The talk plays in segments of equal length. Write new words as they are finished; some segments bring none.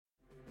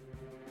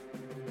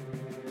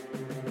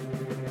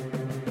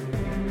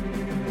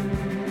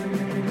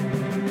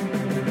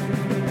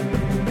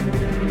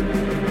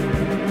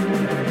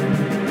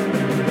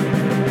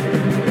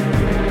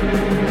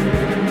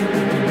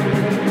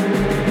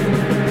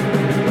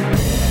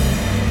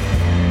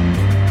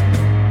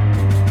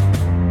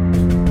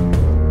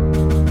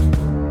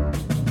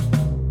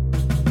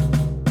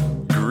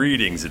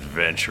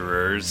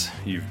adventurers.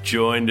 You've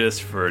joined us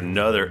for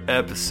another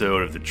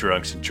episode of the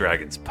Drunks and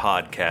Dragons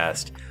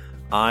podcast.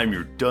 I'm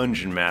your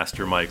Dungeon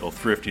Master, Michael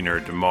Thrifty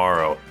Nerd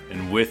Tomorrow,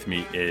 and with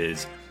me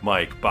is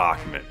Mike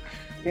Bachman.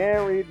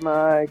 Can't read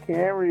my,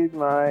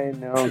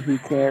 no, he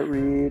can't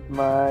read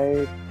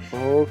my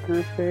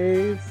poker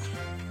face.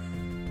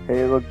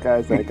 Hey, look,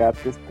 guys, I got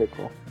this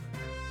pickle.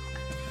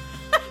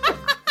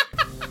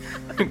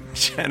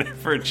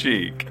 Jennifer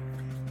Cheek.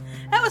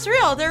 That was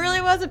real. There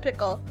really was a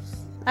pickle.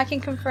 I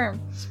can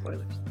confirm.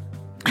 Spoilers.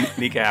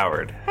 Nick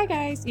Howard. Hi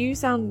guys, you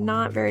sound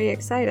not very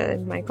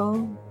excited,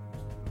 Michael.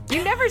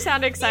 You never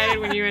sound excited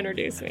when you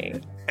introduce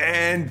me.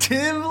 And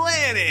Tim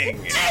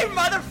Lanning. Hey,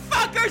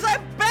 motherfuckers,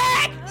 I'm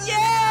back!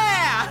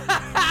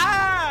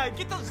 Yeah!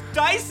 Get those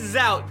dices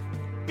out,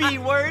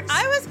 B-words.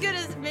 I was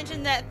gonna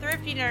mention that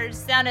Thrifty Nerd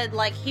sounded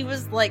like he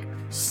was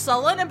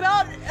sullen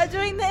about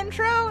doing the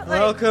intro.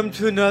 Welcome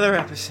to another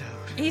episode.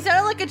 He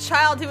sounded like a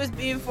child who was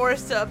being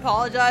forced to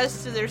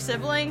apologize to their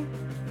sibling.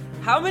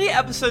 How many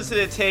episodes did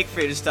it take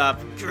for you to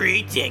stop?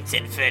 Greetings,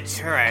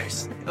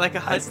 adventurers. Like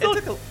it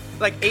took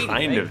like 80.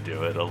 Kind of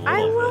do it a little bit.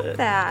 I love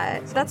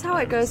that. That's how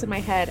it goes in my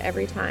head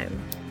every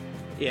time.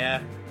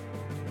 Yeah.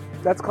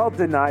 That's called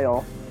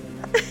denial.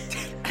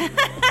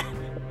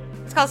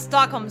 It's called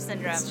Stockholm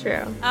Syndrome. It's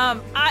true.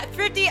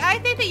 Thrifty, I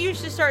think that you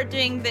should start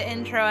doing the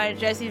intro in a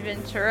Jesse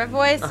Ventura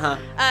voice.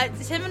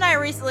 Tim and I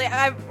recently,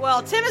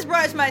 Tim has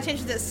brought it to my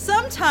attention that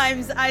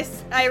sometimes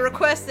I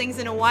request things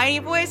in a whiny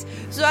voice,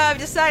 so I've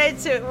decided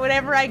to,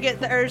 whenever I get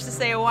the urge to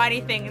say a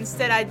whiny thing,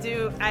 instead I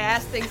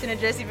ask things in a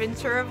Jesse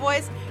Ventura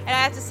voice, and I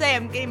have to say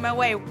I'm getting my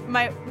way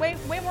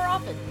more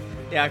often.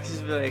 Yeah, because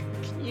you'll be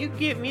like, can you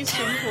get me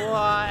some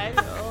wine?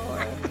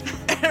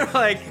 And we're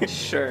like,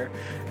 sure.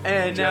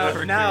 And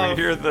Jennifer, now can we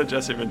hear the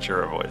Jesse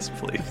Ventura voice,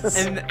 please?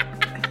 And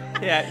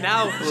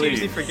now she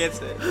usually forgets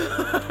it.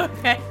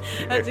 Okay,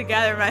 I have to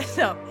gather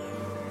myself.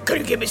 Could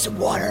you give me some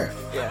water?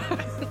 Yeah.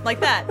 Like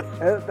that.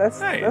 That's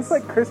Nice. That's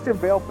like Christian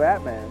Bale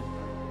Batman.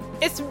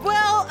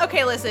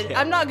 Okay, listen,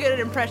 I'm not good at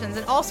impressions,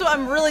 and also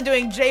I'm really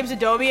doing James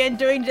Adomian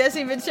doing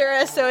Jesse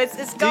Ventura, so it's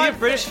Do gone. your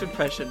British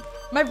impression.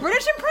 My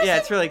British impression? Yeah,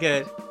 it's really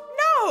good.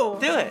 No!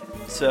 Do it.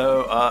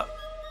 So,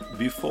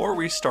 before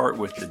we start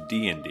with the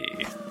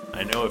D&D,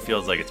 I know it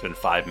feels like it's been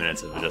 5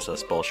 minutes of just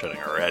us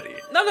bullshitting already.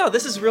 No,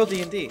 this is real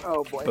D&D.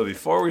 Oh boy. But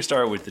before we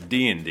start with the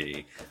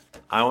D&D,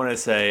 I want to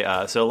say,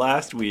 so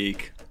last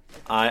week,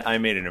 I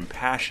made an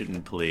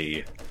impassioned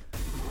plea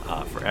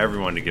for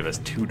everyone to give us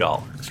 $2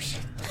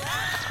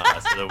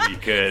 so that we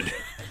could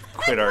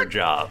quit our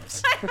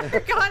jobs. I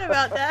forgot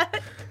about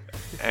that.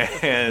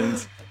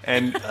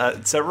 And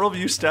several of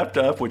you stepped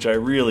up, which I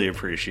really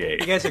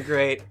appreciate. You guys are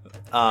great.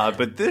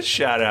 But this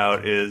shout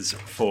out is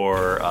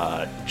for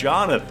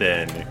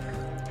Jonathan,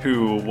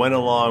 who went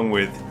along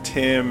with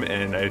Tim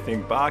and I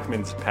think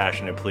Bachman's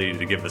passionate plea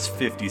to give us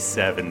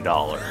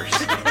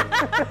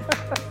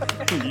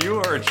 $57. You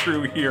are a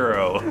true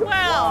hero.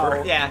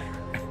 Wow. Yeah.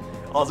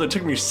 Also, it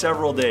took me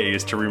several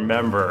days to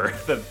remember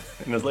that.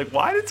 And I was like,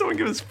 why did someone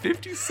give us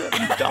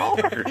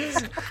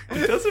 $57?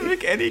 It doesn't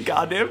make any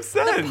goddamn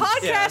sense.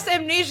 Podcast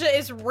amnesia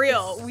is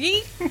real.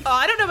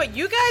 I don't know about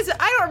you guys,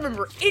 I don't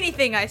remember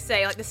anything I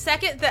say. Like, the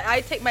second that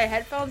I take my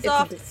headphones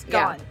off, it's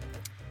gone.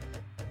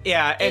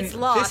 Yeah, and It's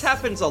lost. this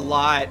happens a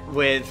lot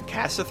with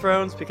Cast of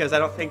Thrones because I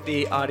don't think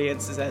the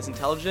audience is as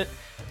intelligent.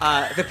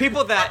 The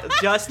people that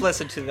just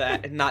listen to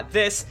that and not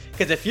this,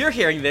 because if you're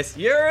hearing this,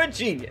 you're a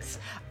genius.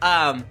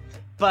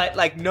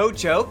 But, no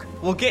joke,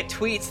 we'll get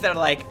tweets that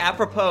are,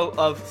 apropos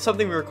of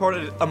something we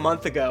recorded a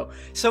month ago.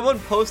 Someone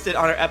posted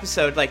on our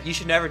episode, you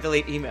should never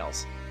delete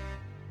emails.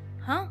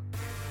 Huh?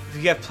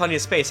 You have plenty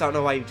of space, I don't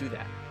know why you do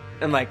that.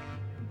 And,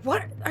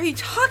 What are you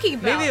talking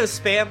about? maybe it was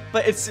spam,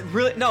 but it's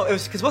really, no, it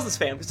wasn't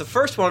spam, because the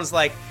first one was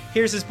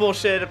here's this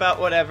bullshit about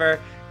whatever,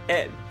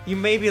 and you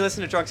maybe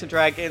listen to Drunks and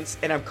Dragons,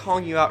 and I'm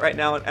calling you out right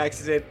now on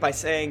accident by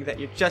saying that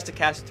you're just a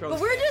Cast of Thrones.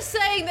 But we're just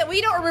saying that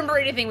we don't remember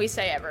anything we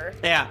say ever.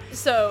 Yeah.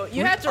 So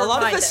you have to A lot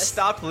of remind us us.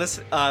 stopped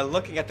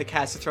looking at the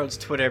Cast of Thrones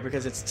Twitter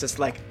because it's just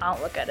I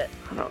don't look at it.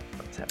 I don't know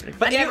what's happening.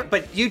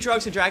 But you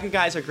Drunks and Dragon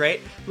guys are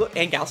great,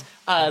 and gals,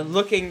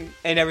 looking,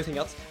 and everything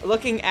else.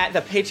 Looking at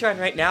the Patreon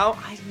right now,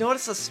 I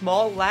noticed a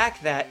small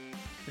lack that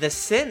the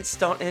synths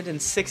don't end in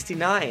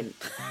 69.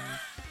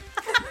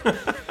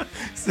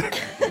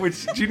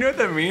 Which, do you know what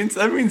that means?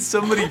 That means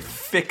somebody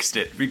fixed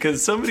it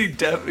because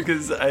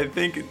because I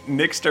think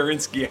Nick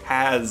Starinsky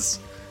has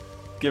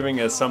giving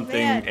us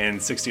something man.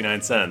 and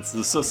 69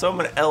 cents. So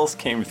someone else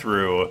came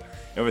through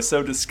and was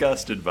so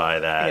disgusted by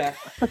that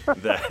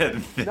that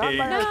they Not by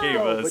our gave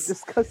show, us. but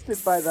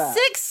disgusted by that.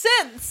 6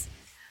 cents!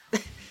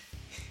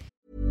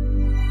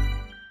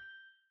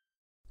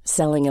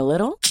 Selling a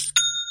little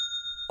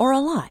or a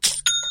lot?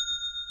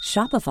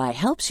 Shopify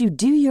helps you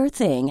do your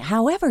thing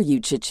however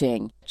you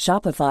cha-ching.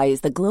 Shopify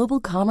is the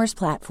global commerce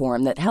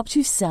platform that helps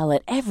you sell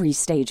at every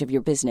stage of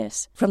your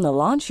business. From the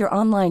launch your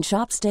online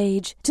shop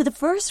stage to the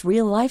first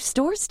real life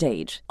store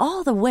stage,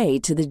 all the way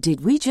to the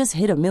did we just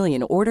hit a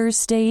million orders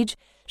stage.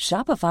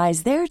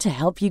 Shopify's there to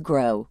help you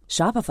grow.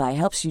 Shopify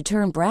helps you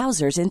turn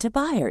browsers into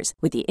buyers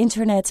with the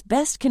internet's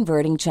best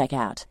converting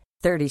checkout.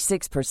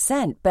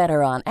 36%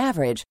 better on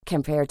average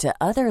compared to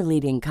other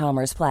leading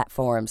commerce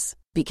platforms.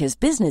 Because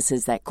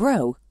businesses that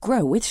grow,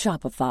 grow with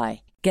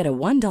Shopify. Get a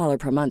 $1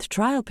 per month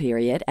trial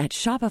period at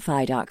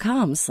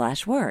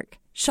shopify.com/work.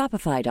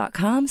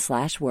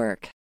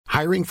 Shopify.com/work.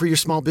 Hiring for your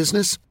small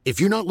business? If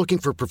you're not looking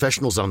for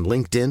professionals on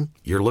LinkedIn,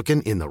 you're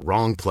looking in the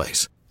wrong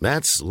place.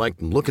 That's like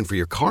looking for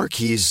your car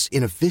keys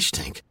in a fish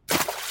tank.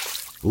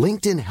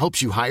 LinkedIn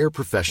helps you hire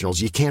professionals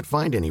you can't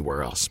find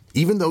anywhere else,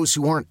 even those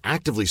who aren't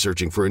actively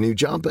searching for a new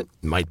job but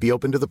might be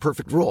open to the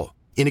perfect role.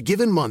 In a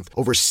given month,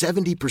 over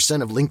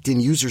 70% of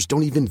LinkedIn users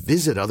don't even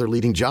visit other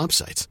leading job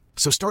sites.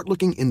 So start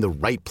looking in the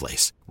right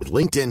place. With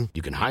LinkedIn,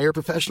 you can hire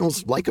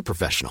professionals like a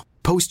professional.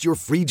 Post your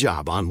free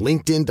job on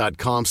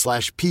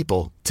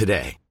linkedin.com/people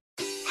today.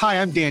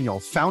 Hi, I'm Daniel,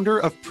 founder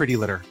of Pretty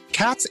Litter.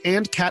 Cats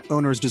and cat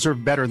owners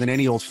deserve better than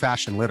any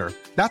old-fashioned litter.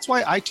 That's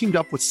why I teamed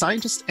up with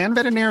scientists and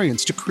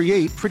veterinarians to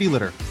create Pretty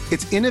Litter.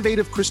 Its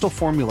innovative crystal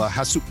formula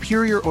has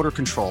superior odor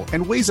control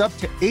and weighs up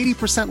to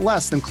 80%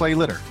 less than clay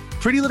litter.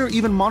 Pretty Litter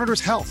even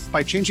monitors health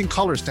by changing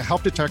colors to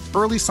help detect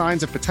early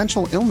signs of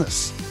potential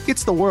illness.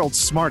 It's the world's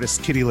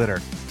smartest kitty litter.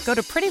 Go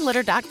to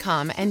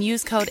prettylitter.com and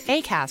use code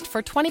ACAST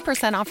for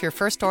 20% off your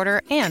first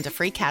order and a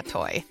free cat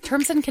toy.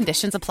 Terms and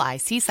conditions apply.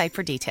 See site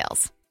for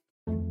details.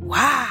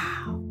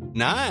 Wow.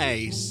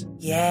 Nice.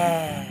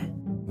 Yeah.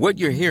 What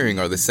you're hearing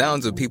are the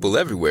sounds of people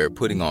everywhere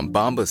putting on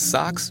Bombas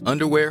socks,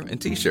 underwear,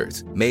 and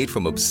T-shirts made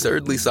from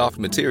absurdly soft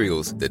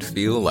materials that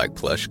feel like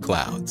plush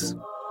clouds.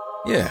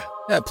 Yeah,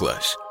 that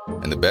plush.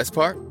 And the best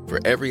part? For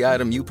every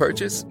item you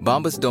purchase,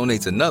 Bombas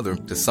donates another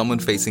to someone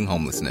facing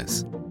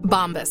homelessness.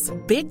 Bombas.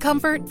 Big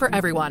comfort for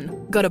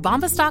everyone. Go to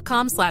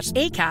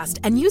bombas.com/ACAST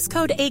and use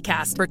code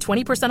ACAST for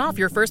 20% off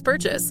your first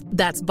purchase.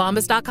 That's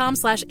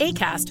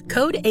bombas.com/ACAST.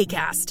 Code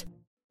ACAST.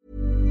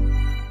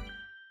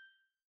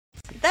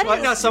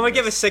 No, someone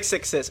give us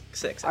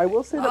 666. I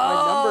will say that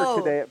my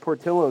number today at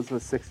Portillo's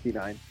was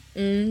 69.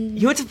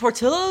 You went to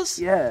Portillo's?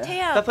 Yeah.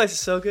 Damn. That place is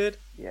so good.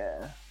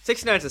 Yeah.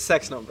 69 is a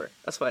sex number.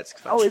 That's why it's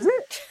expensive. Oh, is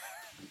it?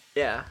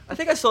 Yeah. I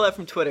think I stole that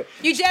from Twitter.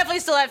 You definitely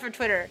stole that from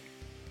Twitter.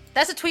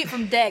 That's a tweet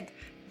from Deg.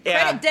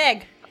 Yeah. Credit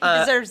Deg. He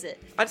deserves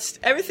it.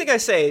 Everything I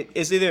say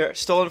is either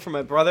stolen from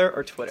my brother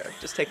or Twitter.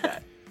 Just take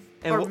that.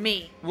 And Or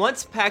me.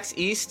 Once PAX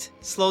East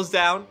slows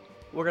down,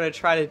 we're going to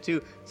try to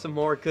do some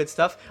more good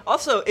stuff.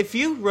 Also, if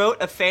you wrote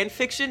a fan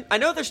fiction, I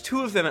know there's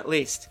 2 of them at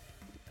least.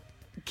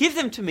 Give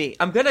them to me.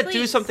 I'm going to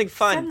do something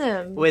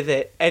fun with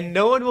it, and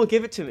no one will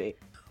give it to me.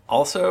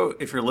 Also,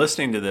 if you're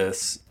listening to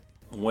this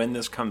when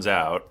this comes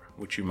out,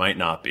 which you might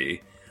not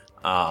be,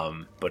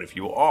 but if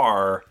you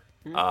are,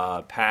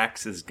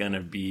 PAX is going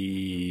to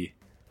be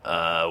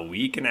a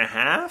week and a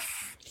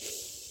half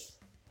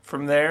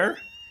from there.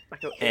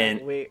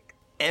 And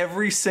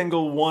every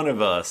single one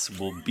of us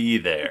will be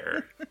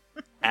there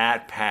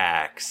at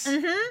PAX,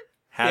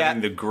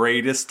 having the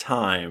greatest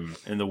time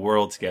in the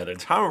world together, the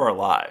time of our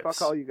lives. Fuck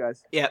all you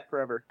guys. Yeah.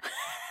 Forever.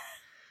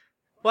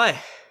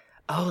 Why?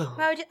 Oh.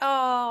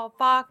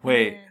 Bachman.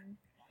 Wait,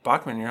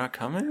 Bachman, you're not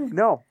coming?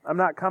 No, I'm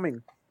not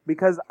coming.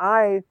 Because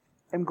I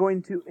am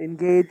going to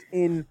engage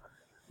in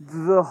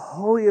the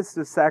holiest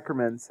of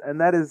sacraments,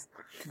 and that is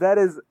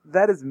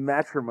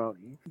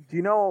matrimony. Do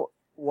you know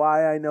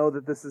why I know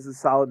that this is a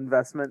solid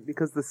investment?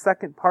 Because the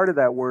second part of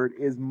that word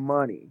is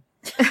money.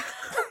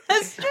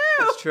 That's true.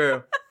 That's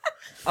true.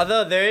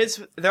 Although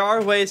there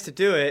are ways to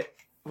do it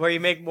where you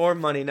make more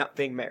money not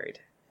being married.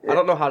 I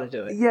don't know how to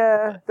do it.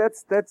 Yeah,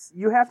 that's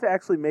you have to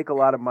actually make a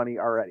lot of money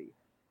already,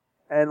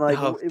 and we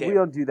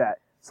don't do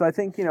that. So I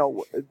think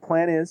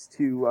plan is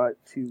to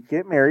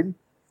get married,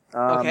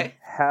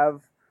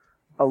 have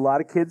a lot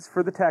of kids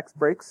for the tax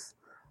breaks,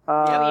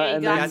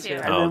 and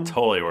then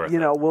totally worth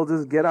it. We'll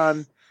just get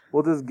on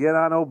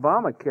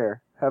Obamacare.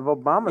 Have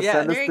Obama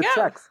send us the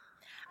checks.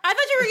 I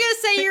thought you were gonna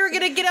say you were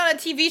gonna get on a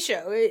TV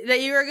show,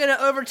 that you were gonna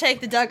overtake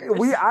the Duggars.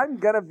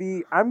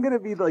 I'm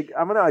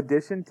gonna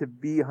audition to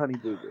be Honey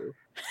Boo Boo.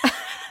 No,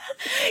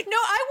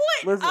 I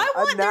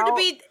want there to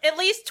be at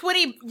least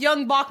 20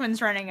 young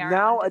Bachmans running around.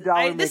 Now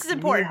 $1 this makes is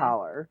important. me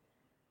holler.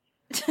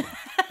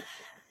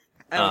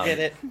 I don't get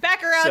it.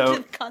 Back around to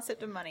the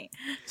concept of money.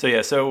 So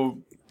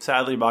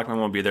sadly Bachman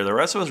won't be there. The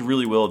rest of us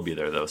really will be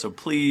there though. So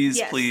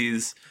please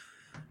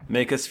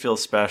make us feel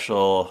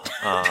special.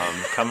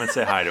 Come and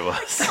say hi to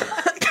us.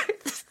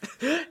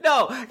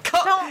 No,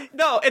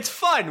 it's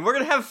fun. We're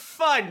gonna have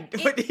fun.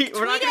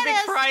 We're not gonna be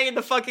crying in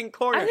the fucking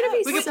corner. I'm gonna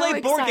be we can so play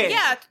board excited. games.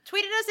 Yeah,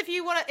 tweet at us if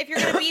you're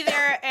gonna be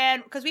there,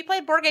 and because we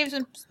played board games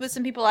with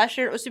some people last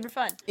year, it was super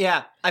fun.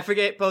 Yeah, I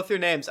forget both your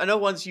names. I know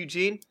one's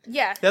Eugene.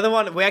 Yeah. The other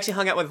one we actually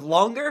hung out with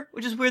longer,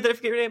 which is weird that I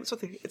forget your name.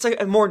 It's like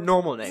a more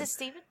normal name. Is it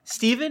Steven?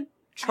 Steven?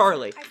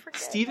 Charlie. I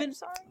forget. Steven? I'm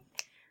sorry.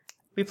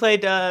 We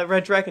played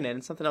Red Dragon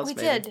and something else. We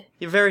maybe. did.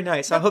 You're very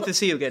nice. I hope to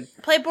see you again.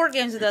 Play board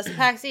games with us at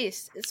PAX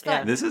East. It's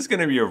fun. This is going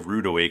to be a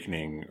rude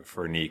awakening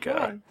for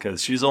Nika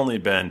because she's only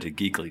been to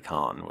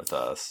GeeklyCon with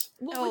us,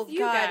 Oh,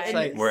 God.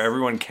 Like, where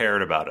everyone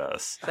cared about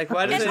us. like,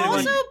 why does And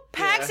anyone... also,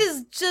 PAX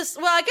is just,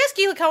 well, I guess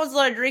GeeklyCon was a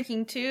lot of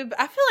drinking too, but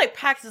I feel like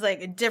PAX is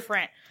like a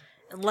different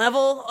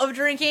level of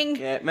drinking.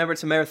 Yeah, remember,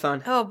 it's a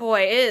marathon. Oh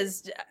boy,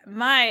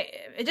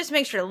 it just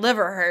makes your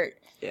liver hurt.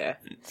 Yeah.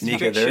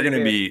 Nika, there are going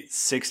to be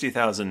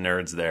 60,000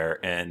 nerds there,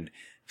 and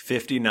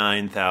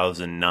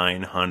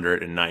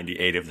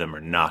 59,998 of them are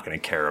not going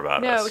to care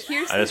about us.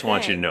 Here's I just the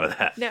want you to thing. know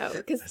that. No,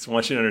 because I just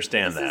want you to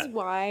understand this that. is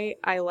why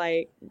I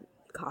like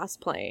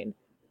cosplaying.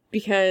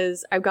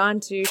 Because I've gone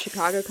to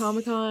Chicago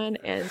Comic-Con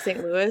and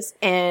St. Louis,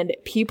 and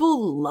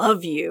people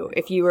love you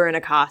if you were in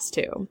a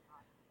costume.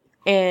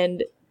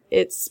 And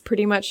it's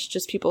pretty much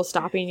just people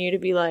stopping you to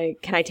be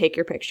like, can I take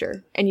your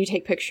picture? And you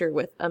take picture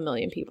with a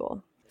million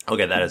people.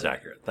 Okay, that is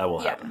accurate. That will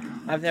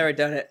happen. I've never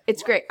done it.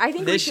 It's great. I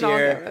think This we should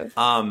year,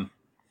 all go.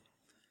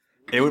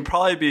 It would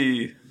probably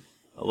be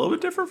a little bit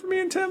different for me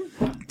and Tim. What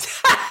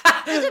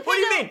do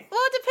you mean?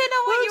 Well, it depends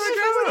on what you were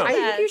dressed I as.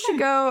 think you should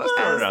go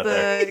throw it as out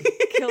there.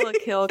 the Kill a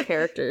Kill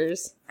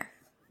characters.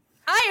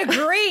 I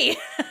agree.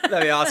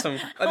 That'd be awesome.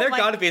 There my-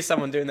 got to be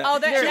someone doing that. Oh,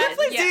 there- Should we that-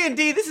 play yeah.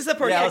 D&D? This is a let's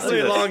do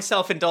particularly this. long,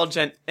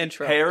 self-indulgent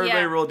intro. Hey, everybody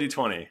Yeah. roll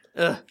D20.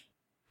 Ugh.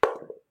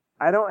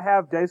 I don't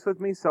have dice with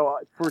me, so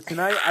for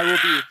tonight I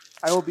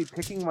will be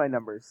picking my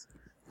numbers.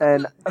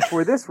 And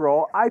for this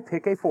roll, I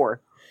pick a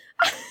 4.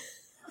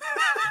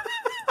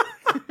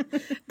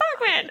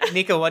 Bachman!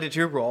 Nika, what did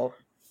you roll?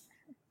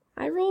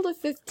 I rolled a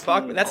 15.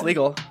 Fuck, that's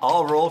legal.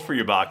 I'll roll for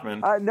you, Bachman.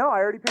 No, I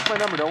already picked my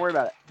number. Don't worry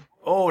about it.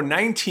 Oh,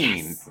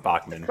 19,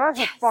 Bachman. That's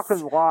a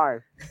fucking lie.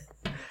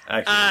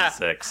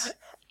 Actually, 6.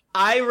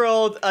 I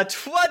rolled a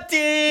 20!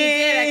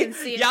 did, I can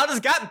see it. Y'all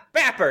just got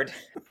bappered.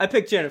 I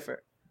picked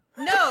Jennifer.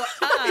 No,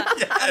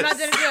 I'm not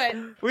gonna do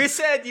it. We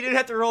said you didn't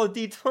have to roll a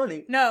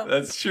d20. No.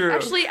 That's true.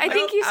 Actually, I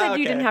think you said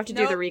you didn't have to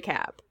do Nope. the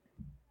recap.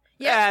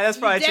 Yeah, that's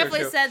probably you true,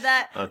 definitely too. said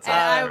that, That's and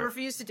I fair.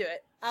 refuse to do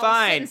it. I will sit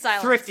Fine. in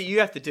silence. Thrifty, you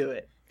have to do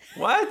it.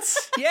 What?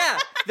 Yeah,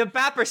 the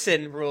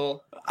Bapperson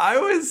rule. I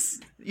was...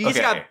 You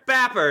just got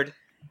bappered.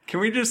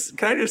 Can I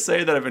just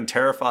say that I've been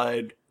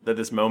terrified that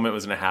this moment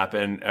was going to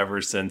happen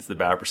ever since the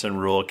Bapperson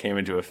rule came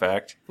into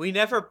effect? We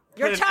never put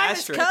Your an time has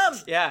asterisk. come.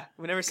 Yeah,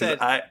 we never said.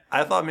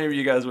 I thought maybe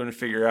you guys wouldn't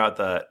figure out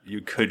that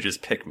you could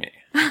just pick me.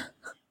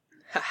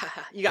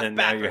 You got And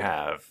now you bappered.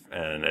 have,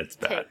 and it's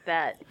bad. Take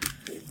that.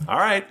 All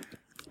right.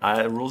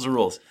 Rules are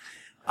rules.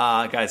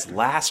 Guys,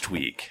 last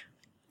week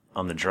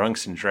on the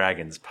Drunks and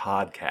Dragons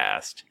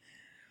podcast,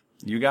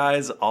 you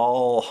guys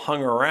all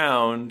hung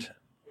around.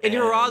 In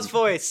your Roz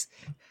voice.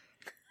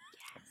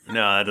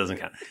 No, that doesn't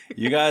count.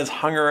 You guys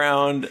hung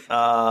around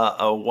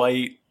a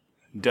white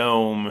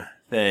dome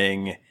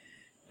thing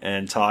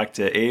and talked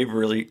to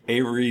Avery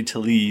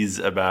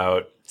Talese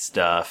about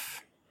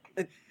stuff.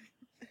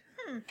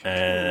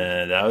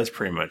 And that was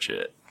pretty much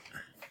it.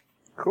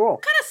 Cool.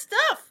 What kind of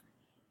stuff?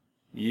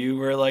 You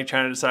were like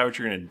trying to decide what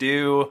you're going to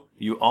do.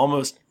 You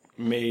almost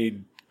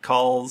made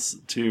calls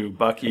to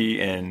Bucky,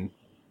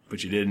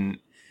 but you didn't.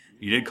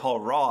 You did call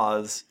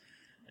Roz,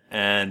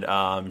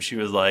 and she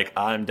was like,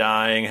 "I'm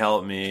dying,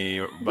 help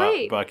me!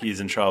 Wait. Bucky's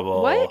in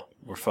trouble. What?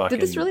 We're fucking.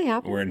 Did this really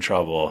happen? We're in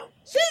trouble."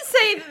 She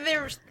didn't say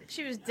that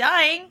she was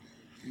dying.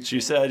 She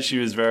said she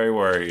was very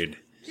worried,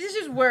 She was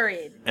just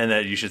worried. and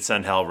that you should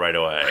send help right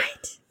away.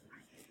 What?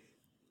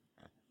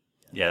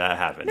 Yeah, that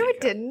happened. No, it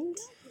Nika. didn't.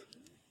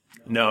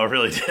 No, it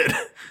really did.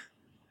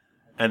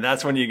 And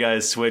that's when you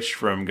guys switched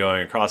from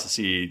going across the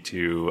sea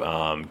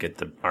to get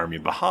the army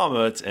of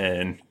Bahamut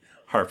and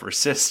Harper's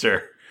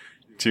sister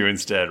to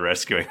instead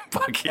rescuing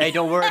Bucky. Hey,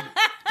 don't worry.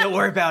 Don't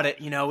worry about it.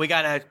 You know, we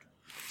gotta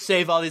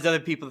save all these other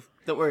people.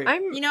 Don't worry.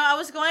 You know, I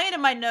was going into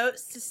my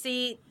notes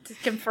to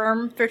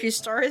confirm 50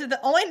 stories. The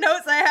only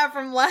notes I have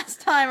from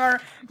last time are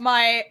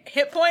my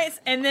hit points,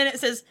 and then it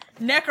says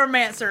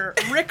Necromancer,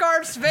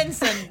 Rickard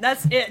Svensson.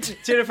 That's it.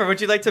 Jennifer, would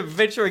you like to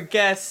venture a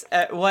guess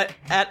at what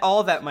at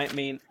all that might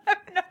mean? I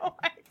have no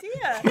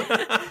idea.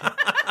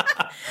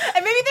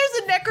 And maybe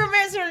there's a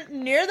Necromancer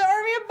near the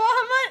army of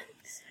Bahamut?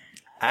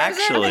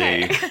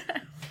 Actually,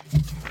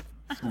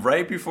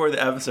 right before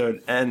the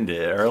episode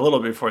ended, or a little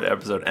before the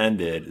episode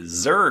ended,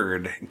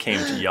 Zerd came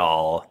to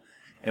y'all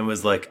and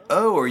was like,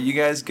 "Oh, are you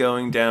guys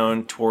going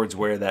down towards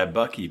where that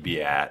Bucky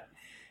be at?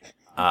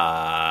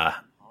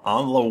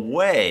 On the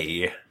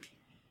way,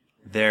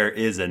 there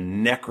is a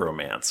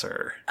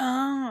necromancer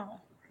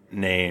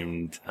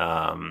named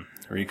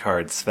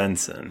Rickard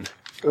Svensson.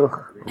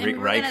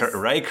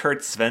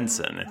 Rickard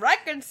Svensson.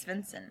 Rickard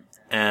Svensson.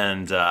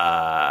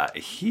 And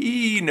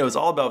he knows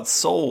all about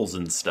souls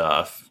and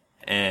stuff.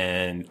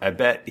 And I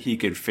bet he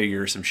could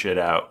figure some shit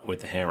out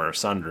with the Hammer of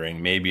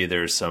Sundering. Maybe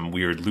there's some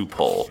weird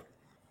loophole."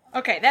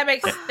 Okay, that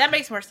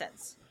makes more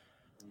sense.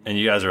 And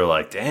you guys are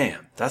like,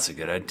 "Damn, that's a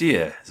good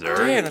idea,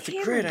 Zerd." Damn, that's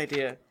a great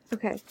idea.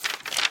 Okay.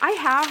 I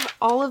have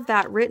all of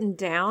that written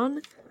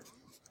down,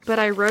 but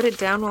I wrote it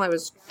down while I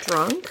was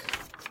drunk,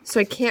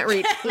 so I can't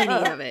read any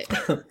of it.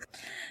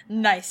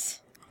 Nice.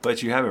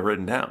 but you have it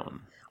written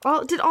down.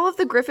 Well, did all of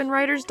the Griffin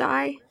riders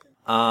die?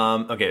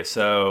 Okay,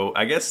 so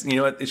I guess, you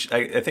know what,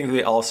 I think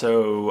they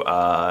also,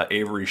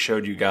 Avery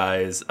showed you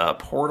guys a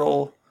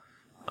portal.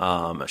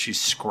 She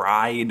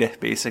scried,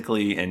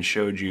 basically, and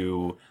showed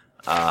you,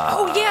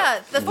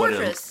 the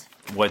fortress.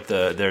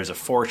 There's a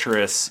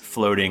fortress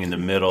floating in the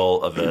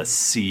middle of a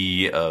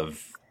sea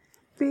of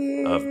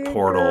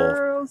portal.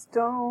 Girls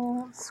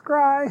don't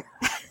scry.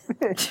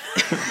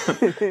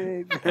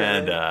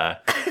 And,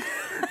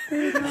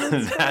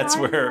 that's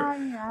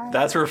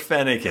where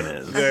Fennekin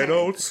is. They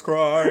don't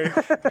scry.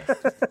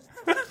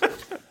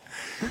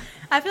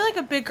 I feel like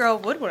a big girl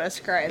would want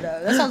to scry,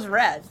 though. That sounds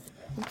rad.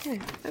 Okay.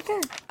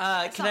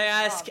 Can I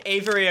ask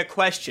Avery a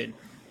question?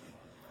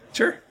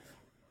 Sure.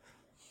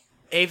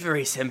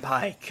 Avery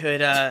Senpai,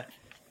 could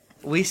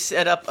we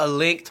set up a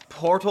linked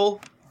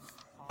portal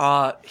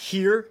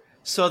here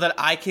so that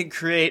I can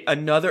create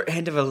another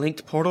end of a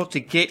linked portal to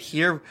get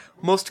here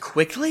most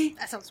quickly?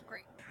 That sounds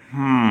great.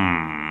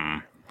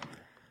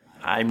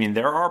 I mean,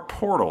 there are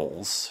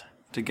portals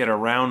to get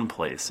around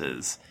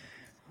places.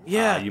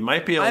 Yeah. You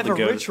might be able to go... I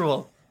have a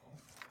ritual.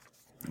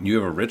 You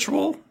have a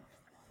ritual?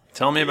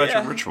 Tell me about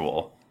your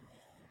ritual.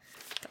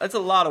 That's a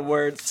lot of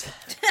words.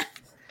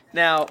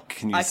 Now,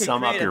 can you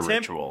sum up your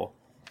ritual?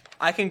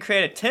 I can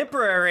create a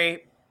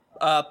temporary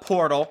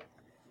portal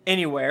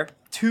anywhere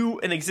to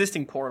an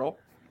existing portal.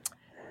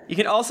 You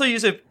can also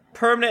use a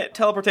permanent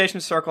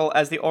teleportation circle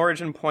as the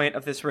origin point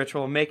of this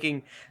ritual,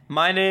 making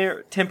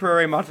minor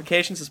temporary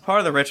modifications as part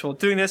of the ritual.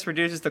 Doing this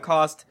reduces the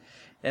cost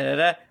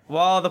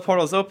while the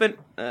portal is open.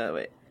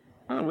 Wait.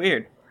 Oh,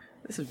 weird.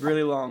 This is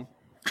really long.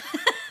 It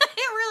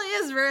really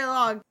is very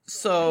long.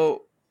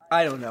 So,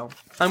 I don't know.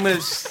 I'm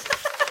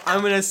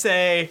gonna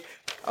say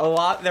a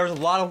lot. There was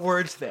a lot of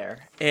words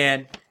there,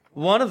 and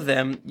one of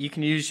them you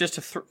can use just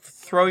to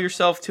throw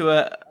yourself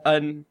to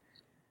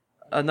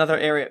another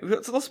area.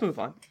 Let's move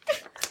on.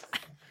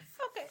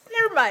 Okay,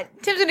 never mind.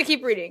 Tim's gonna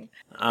keep reading.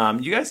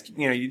 You guys,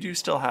 you do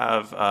still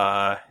have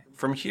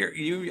from here.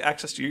 You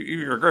access to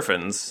your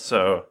griffins.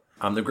 So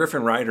the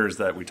Griffin riders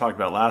that we talked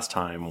about last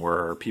time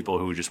were people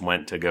who just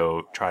went to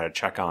go try to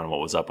check on what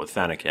was up with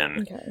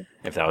Fennekin,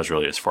 if that was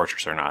really his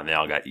fortress or not, and they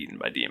all got eaten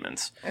by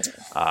demons. Okay.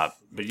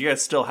 But you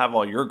guys still have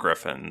all your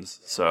griffins,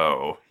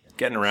 so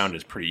getting around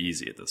is pretty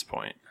easy at this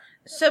point.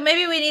 So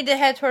maybe we need to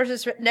head towards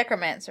this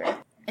necromancer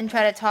and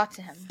try to talk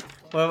to him.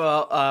 What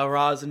about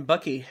Roz and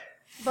Bucky?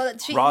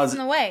 But he's on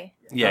the way.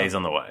 Yeah, he's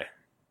on the way.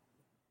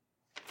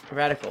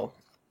 Radical.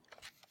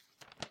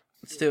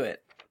 Let's do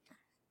it.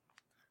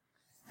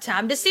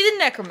 Time to see the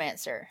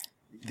necromancer.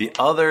 The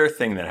other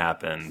thing that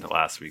happened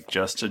last week,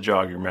 just to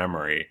jog your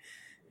memory,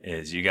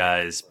 is you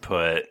guys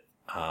put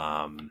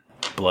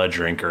Blood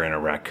Drinker in a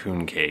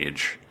raccoon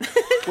cage.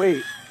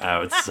 Wait.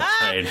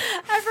 Outside.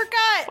 I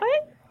forgot.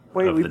 What?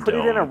 Wait, we put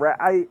it in a what?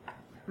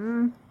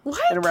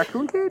 In a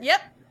raccoon cage?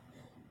 Yep.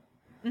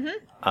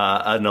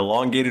 An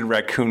elongated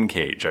raccoon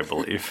cage, I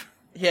believe.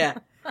 Yeah.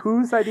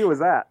 Whose idea was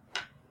that?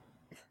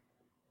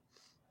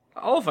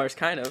 All of ours,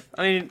 kind of.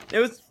 I mean, it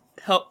was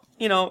help.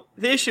 The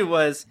issue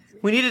was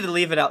we needed to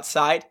leave it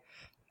outside,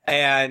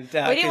 and we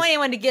didn't want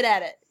anyone to get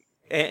at it.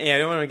 Yeah, I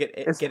don't want to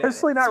get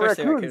especially not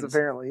raccoons,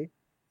 apparently.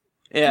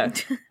 Yeah.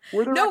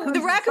 No, the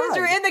raccoons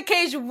are in the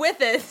cage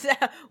with us.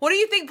 What do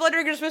you think Blood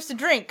Drinker's supposed to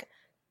drink?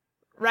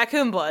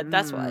 Raccoon blood.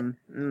 That's what.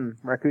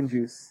 Raccoon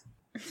juice.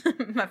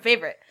 My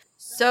favorite.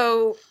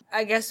 So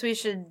I guess we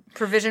should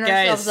provision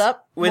ourselves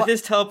up. With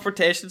this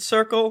teleportation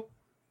circle,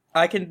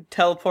 I can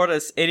teleport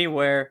us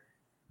anywhere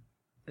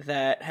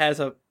that has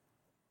a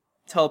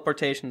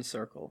teleportation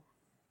circle.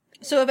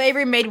 So if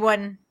Avery made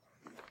one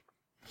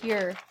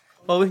here.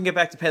 Well, we can get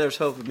back to Paylor's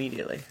Hope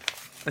immediately,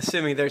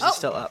 assuming theirs is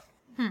still up.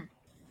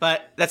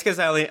 But that's because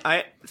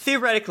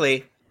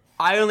theoretically,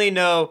 I only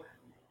know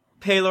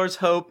Paylor's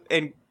Hope,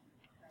 and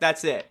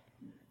that's it.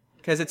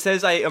 Because it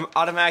says I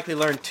automatically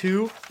learn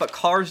 2, but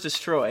Car's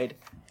destroyed.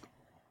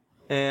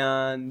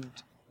 And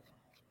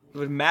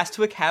would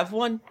Mastwick have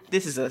one?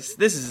 This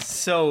is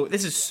so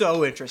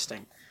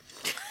interesting.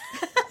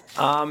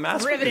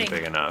 Mastwick is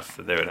big enough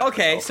that they would have a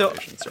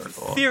teleportation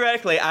circle.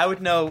 Theoretically, I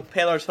would know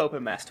Paylor's Hope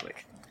and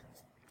Mastwick.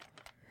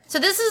 So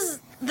this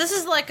is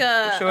like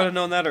a. I should have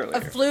known that earlier.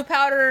 A flu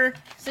powder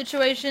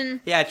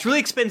situation. Yeah, it's really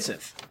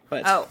expensive.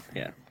 But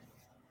yeah.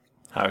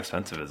 How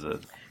expensive is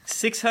it?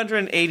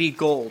 680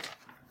 gold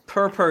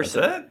per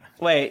person. That's it?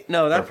 Wait,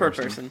 no, not per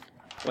person.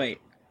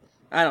 Wait,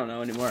 I don't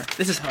know anymore.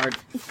 This is hard.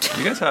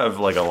 You guys have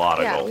like a lot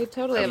of gold. Yeah, we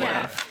totally have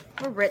enough.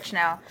 We're rich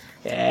now.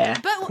 Yeah.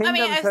 But Kingdoms I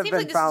mean, it have seems been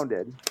like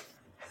founded.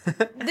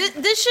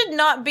 This should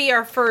not be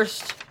our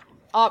first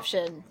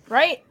option,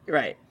 right?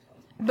 Right.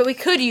 But we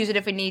could use it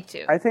if we need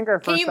to. I think our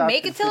first Can you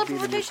make a option should be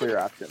the teleportation? nuclear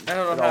option I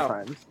don't know at how. all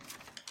times.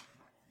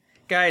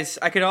 Guys,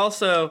 I could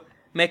also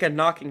make a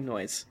knocking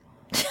noise.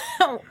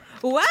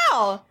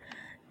 Wow.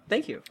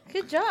 Thank you.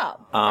 Good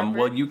job.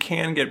 Well, you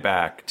can get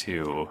back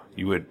to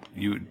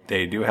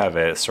they do have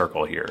a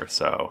circle here,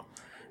 so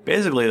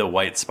basically the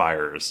white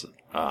spires.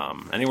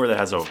 Anywhere that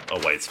has a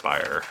white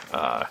spire,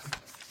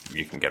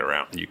 you can get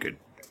around.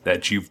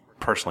 That you've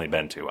personally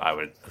been to, I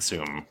would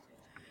assume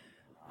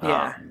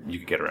you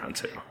could get around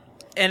to.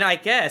 And I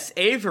guess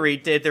Avery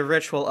did the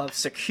ritual of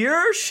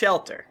secure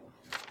shelter.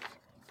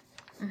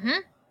 Mm-hmm.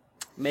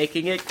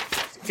 Making it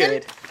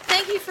good.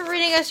 Thank you for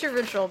reading us your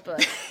ritual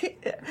book.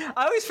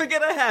 I always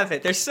forget I have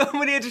it. There's so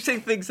many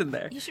interesting things in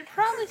there. You should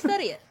probably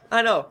study it.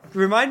 I know.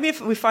 Remind me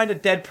if we find a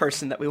dead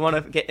person that we want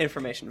to get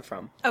information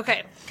from.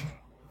 Okay.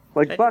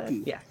 Like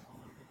Bucky. Yeah.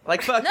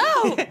 Like Bucky.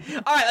 No!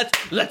 All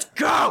right, let's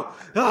go!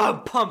 Oh,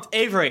 I'm pumped.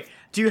 Avery,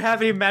 do you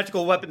have any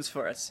magical weapons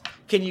for us?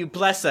 Can you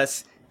bless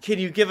us? Can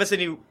you give us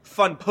any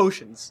fun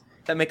potions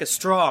that make us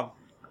strong,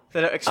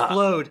 that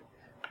explode?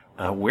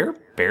 We're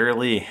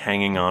barely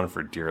hanging on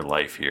for dear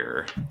life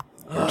here.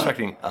 You're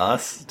expecting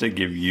us to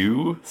give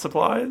you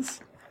supplies?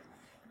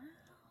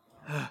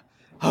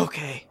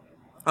 Okay.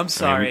 I'm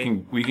sorry. I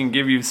mean, we can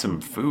give you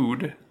some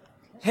food.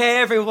 Hey,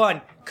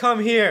 everyone, come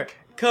here.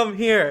 Come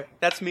here.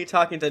 That's me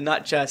talking to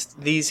not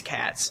just these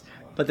cats,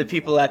 but the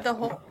people at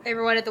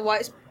everyone at the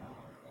White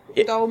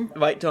Dome.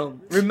 White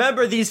Dome.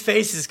 Remember these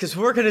faces, because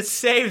we're going to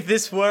save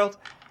this world.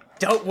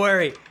 Don't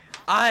worry.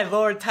 I,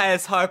 Lord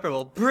Tyus Harper,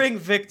 will bring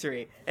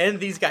victory. And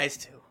these guys,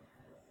 too.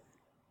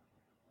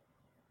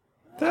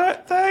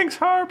 Thanks,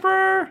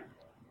 Harper.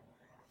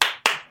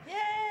 Yay!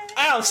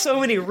 Ow,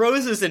 so many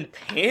roses and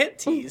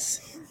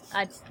panties.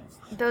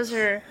 Those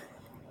are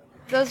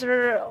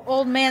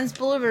old man's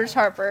bloomers,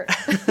 Harper.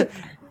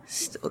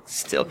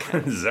 Still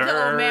kind of Zerd.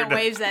 The old man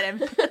waves at him.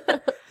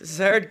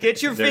 Zerd,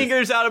 get your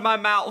fingers out of my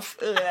mouth.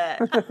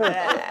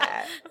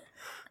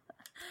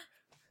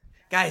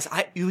 Guys,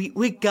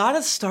 we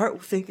gotta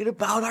start thinking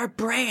about our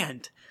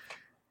brand.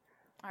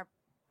 Our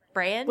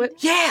brand?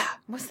 What? Yeah!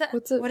 What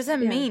does that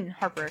mean,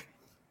 Harper?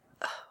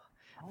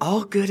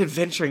 All good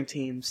adventuring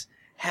teams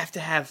have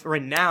to have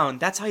renown.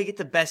 That's how you get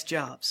the best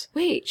jobs.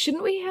 Wait,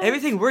 shouldn't we have...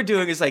 Everything we're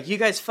doing is like, you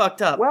guys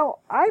fucked up.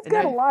 Well, I've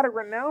got a lot of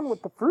renown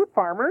with the fruit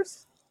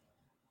farmers.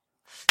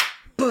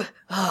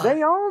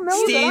 They all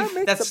know Steve, that I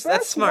make the that's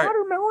best smart.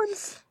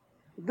 watermelons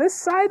this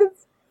side of...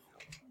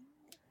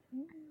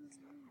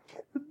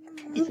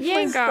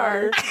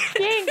 Yangar.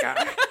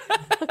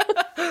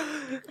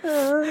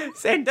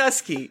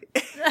 Sandusky.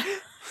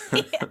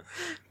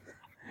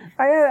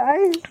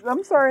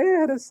 I'm sorry, I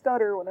had a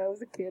stutter when I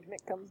was a kid, and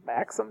it comes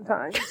back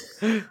sometimes.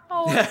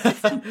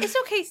 It's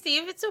okay,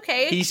 Steve. It's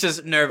okay. He's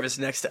just nervous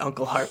next to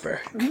Uncle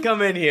Harper.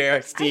 Come in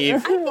here, Steve. I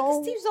think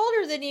Steve's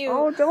older than you.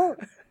 Oh,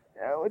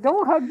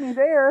 don't hug me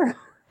there.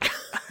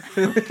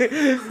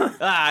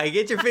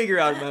 Get your finger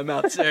out of my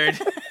mouth, Zerd.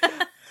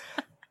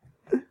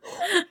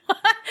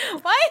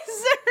 Why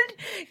does Zerd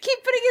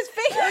keep putting his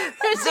finger?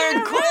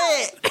 Zerd,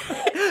 quit!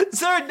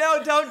 Zerd,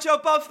 no, don't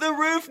jump off the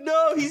roof.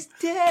 No, he's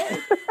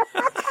dead.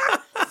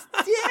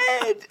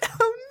 Dead.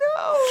 Oh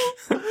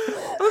no.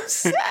 I'm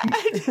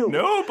sad.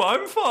 Nope,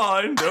 I'm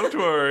fine. Don't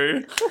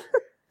worry.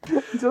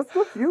 Just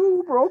a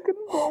few broken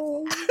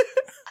bones.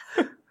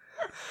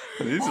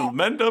 These will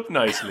mend up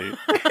nicely.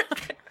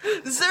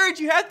 Zerd,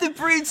 you have to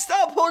breathe.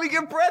 Stop holding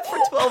your breath for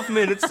 12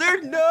 minutes.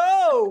 Zerd,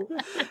 no.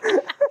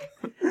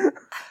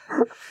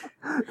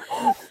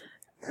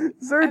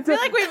 I feel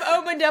like we've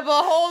opened up a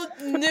whole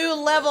new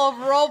level of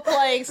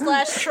role-playing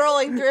 /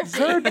 trolling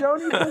drifting. Zerd,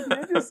 don't eat those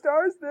ninja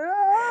stars. No.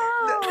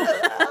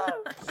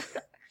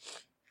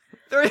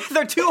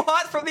 They're too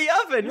hot from the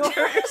oven. You'll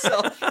hurt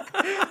yourself.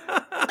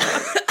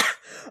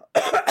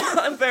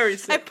 I'm very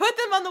sick. I put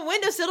them on the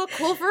windowsill to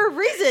cool for a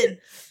reason.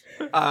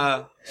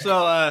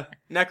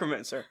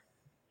 Necromancer.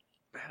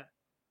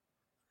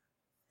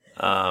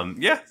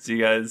 Yeah. So you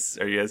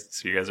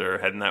guys are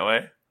heading that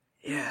way?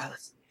 Yeah.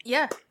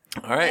 Yeah.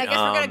 All right. I guess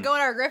we're gonna go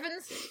in our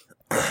griffins.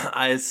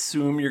 I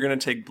assume you're gonna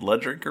take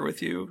Blood Drinker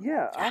with you.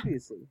 Yeah,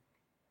 obviously.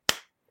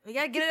 We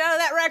gotta get it out of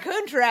that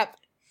raccoon trap.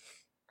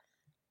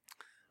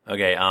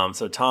 Okay.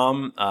 So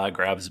Tom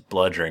grabs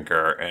Blood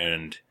Drinker,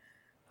 and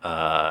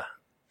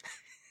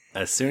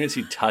as soon as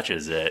he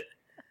touches it,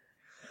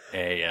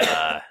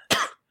 a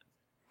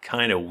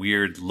kind of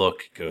weird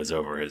look goes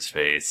over his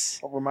face.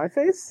 Over my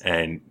face?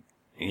 And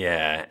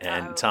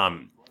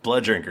Tom,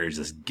 Blood Drinker is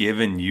just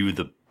giving you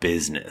the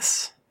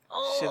business.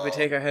 Should we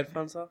take our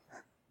headphones off?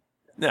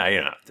 No, you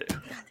don't have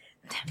to.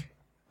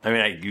 I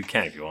mean, you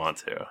can if you want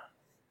to.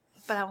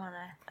 But I want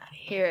to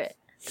hear it.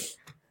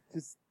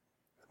 Just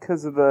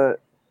because of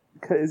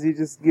is he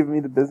just giving me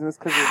the business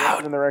because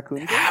you're in the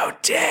raccoon? How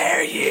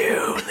dare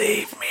you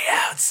leave me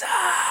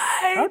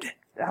outside?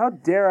 How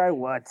dare I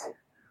what?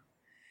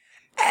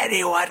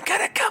 Anyone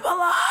gonna come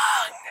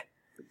along?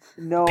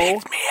 No,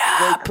 pick me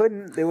up. They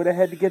couldn't. They would have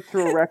had to get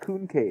through a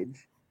raccoon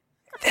cage.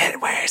 Then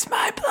where's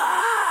my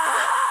blood?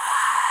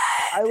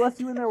 I left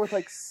you in there with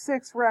like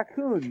 6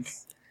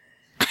 raccoons.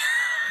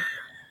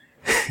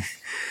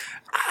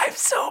 I'm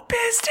so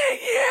pissed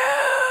at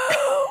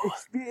you.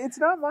 It's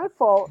not my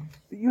fault.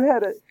 You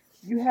had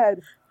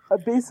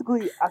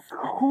basically a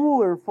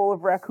cooler full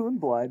of raccoon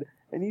blood,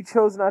 and you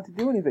chose not to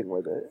do anything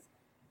with it.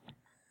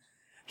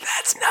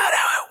 That's not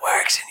how it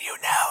works, and you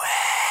know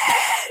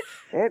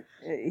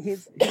it.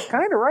 He's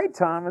kind of right,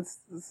 Tom.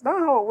 It's not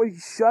how it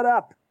works. Shut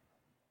up.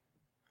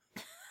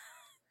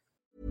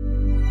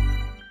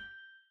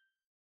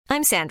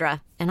 I'm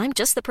Sandra, and I'm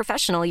just the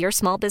professional your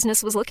small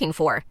business was looking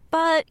for.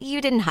 But you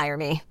didn't hire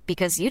me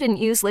because you didn't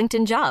use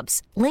LinkedIn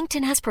Jobs.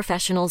 LinkedIn has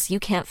professionals you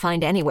can't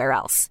find anywhere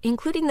else,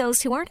 including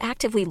those who aren't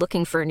actively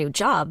looking for a new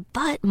job,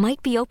 but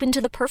might be open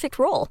to the perfect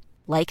role,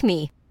 like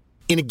me.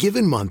 In a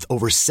given month,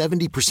 over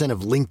 70%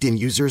 of LinkedIn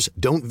users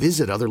don't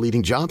visit other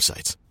leading job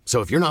sites. So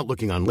if you're not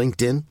looking on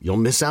LinkedIn, you'll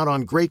miss out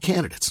on great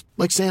candidates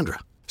like Sandra.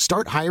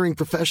 Start hiring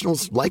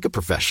professionals like a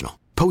professional.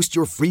 Post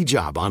your free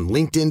job on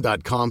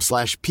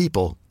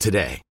linkedin.com/people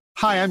today.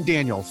 Hi, I'm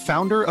Daniel,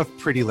 founder of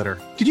Pretty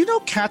Litter. Did you know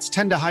cats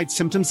tend to hide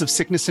symptoms of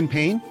sickness and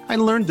pain? I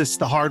learned this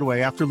the hard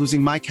way after losing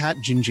my cat,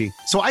 Gingy.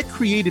 So I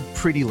created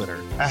Pretty Litter,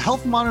 a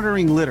health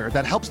monitoring litter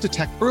that helps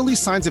detect early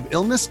signs of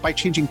illness by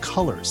changing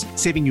colors,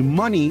 saving you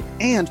money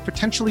and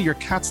potentially your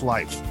cat's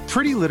life.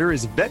 Pretty Litter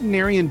is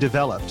veterinarian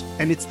developed,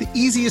 and it's the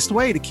easiest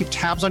way to keep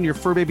tabs on your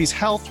fur baby's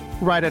health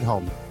right at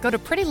home. Go to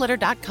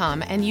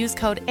prettylitter.com and use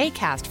code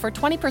ACAST for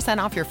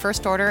 20% off your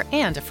first order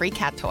and a free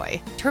cat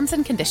toy. Terms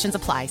and conditions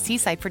apply. See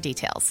site for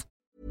details.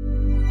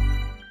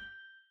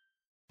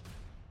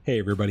 Hey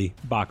everybody,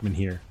 Bachman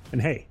here.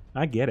 And hey,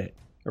 I get it.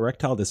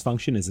 Erectile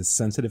dysfunction is a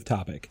sensitive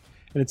topic,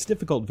 and it's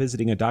difficult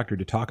visiting a doctor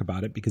to talk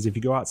about it because if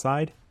you go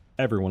outside,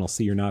 everyone will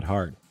see you're not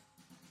hard.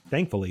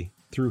 Thankfully,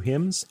 through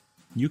HIMS,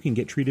 you can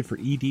get treated for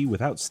ED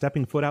without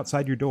stepping foot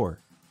outside your door.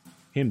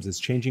 HIMS is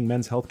changing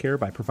men's healthcare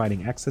by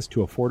providing access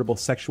to affordable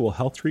sexual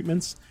health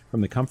treatments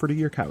from the comfort of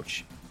your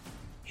couch.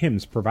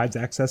 HIMS provides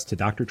access to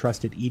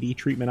doctor-trusted ED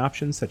treatment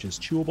options such as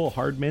chewable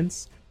hard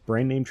mints,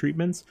 brand name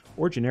treatments,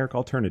 or generic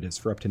alternatives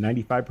for up to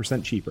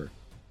 95% cheaper.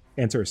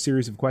 Answer a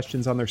series of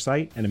questions on their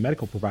site, and a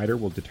medical provider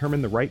will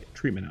determine the right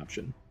treatment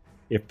option.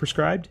 If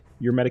prescribed,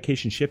 your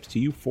medication ships to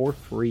you for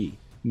free,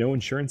 no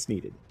insurance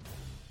needed.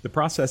 The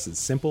process is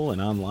simple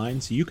and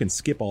online, so you can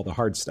skip all the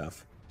hard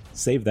stuff.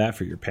 Save that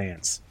for your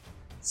pants.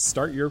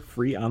 Start your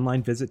free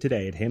online visit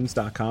today at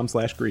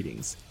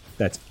hims.com/greetings.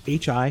 That's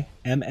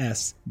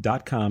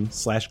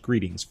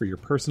HIMS.com/greetings for your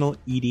personal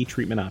ED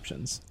treatment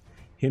options.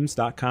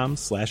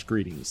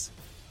 hims.com/greetings.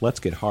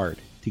 Let's get hard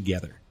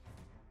together.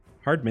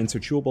 Hard mints are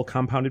chewable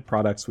compounded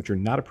products which are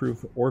not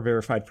approved or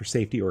verified for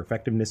safety or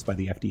effectiveness by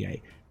the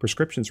FDA.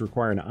 Prescriptions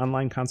require an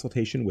online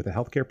consultation with a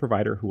healthcare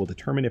provider who will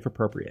determine if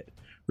appropriate.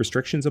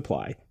 Restrictions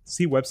apply.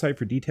 See website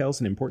for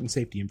details and important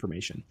safety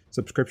information.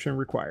 Subscription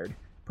required.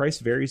 Price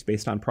varies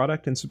based on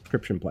product and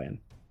subscription plan.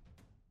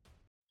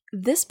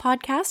 This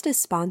podcast is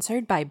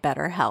sponsored by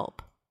BetterHelp.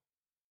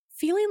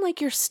 Feeling like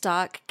you're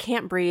stuck,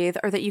 can't breathe,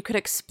 or that you could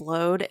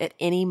explode at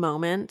any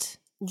moment?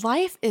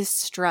 Life is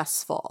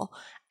stressful,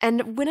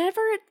 and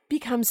whenever it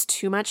becomes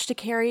too much to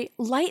carry,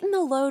 lighten the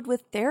load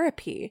with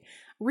therapy.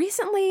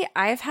 Recently,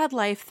 I've had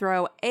life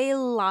throw a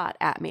lot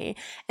at me,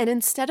 and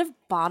instead of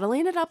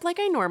bottling it up like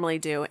I normally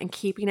do and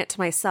keeping it to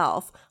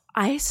myself,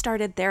 I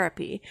started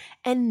therapy,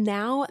 and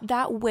now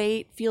that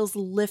weight feels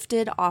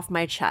lifted off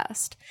my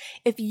chest.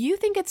 If you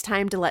think it's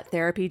time to let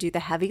therapy do the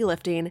heavy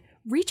lifting,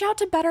 reach out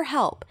to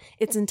BetterHelp.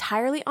 It's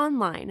entirely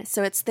online,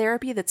 so it's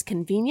therapy that's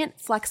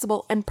convenient,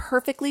 flexible, and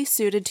perfectly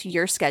suited to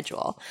your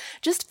schedule.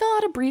 Just fill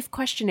out a brief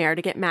questionnaire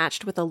to get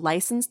matched with a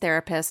licensed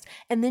therapist,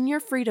 and then you're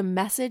free to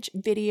message,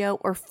 video,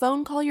 or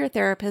phone call your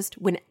therapist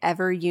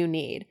whenever you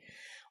need.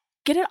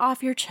 Get it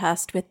off your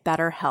chest with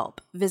BetterHelp.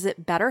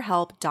 Visit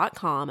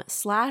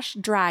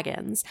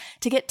betterhelp.com/dragons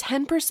to get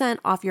 10%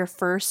 off your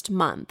first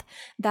month.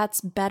 That's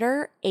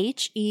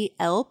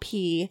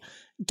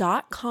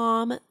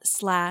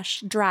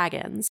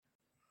betterhelp.com/dragons.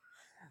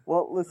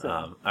 Well, listen.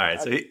 All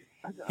right, so he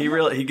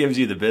gives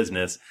you the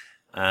business,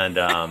 and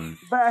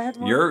but I had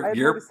more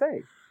to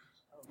say.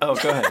 Oh,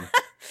 go ahead.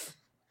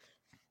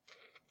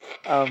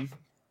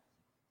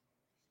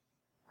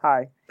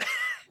 Hi.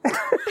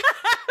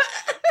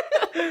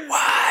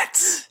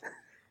 What?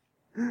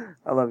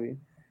 I love you.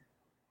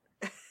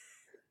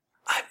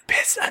 I'm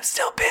pissed. I'm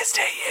still pissed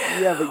at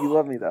you. Yeah, but you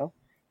love me though.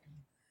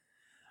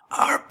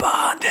 Our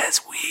bond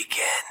has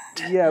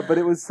weakened. Yeah, but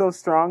it was so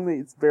strong that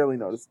it's barely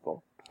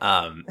noticeable.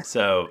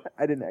 So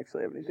I didn't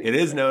actually have anything. It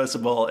is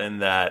noticeable in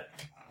that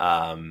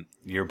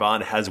your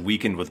bond has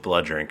weakened with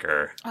Blood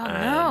Drinker. Oh,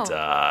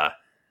 no.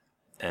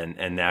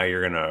 And now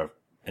you're gonna,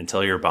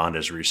 until your bond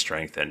is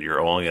re-strengthened, you're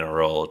only gonna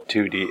roll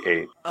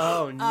 2d8.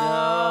 Oh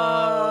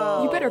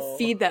no! You better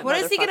feed that. What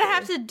is he gonna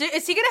have to do?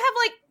 Is he gonna have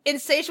like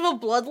insatiable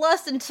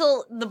bloodlust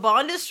until the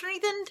bond is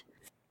strengthened?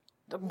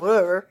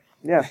 Whatever.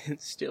 Yeah,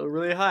 it's still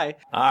really high.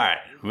 All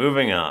right,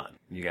 moving on.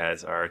 You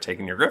guys are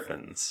taking your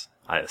griffins,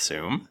 I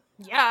assume.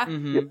 Yeah.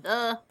 Mm-hmm.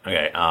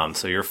 Okay.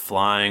 So you're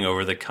flying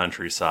over the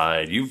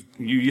countryside. You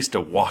used to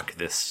walk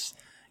this.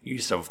 You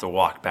used to have to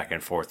walk back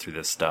and forth through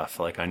this stuff,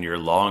 like on your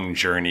long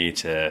journey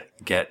to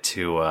get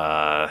to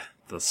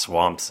the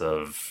swamps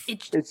of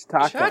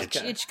Ichtaca.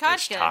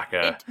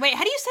 Ichtaca. Wait,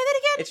 how do you say that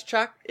again?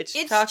 Ichtaca.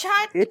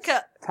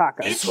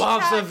 Ichtaca.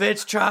 Swamps of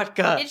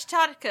Ichtaca.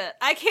 Ichtaca.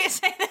 I can't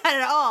say that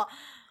at all.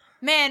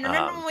 Man,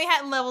 remember when we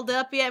hadn't leveled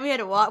up yet? We had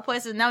to walk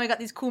places, and now we got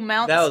these cool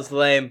mounts. That was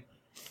lame.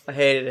 I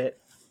hated it.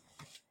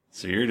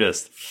 So you're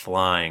just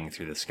flying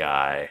through the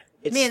sky.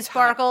 Me and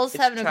Sparkles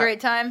having a great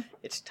time.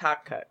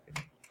 Ichtaca.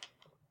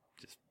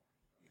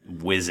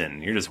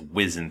 whizzing. You're just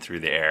whizzing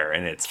through the air,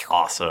 and it's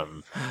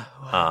awesome.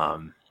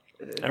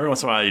 Every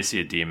once in a while, you see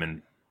a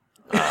demon.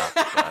 Can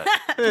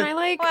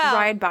I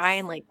ride by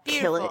and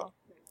kill it?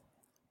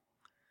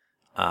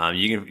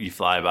 You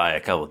fly by a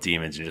couple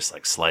demons and just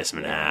slice them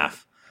in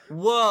half.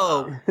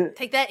 Whoa!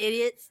 Take that,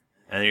 idiots!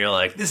 And you're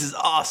like, this is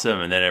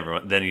awesome. And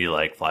then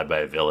you fly by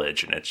a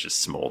village and it's just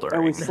smoldering.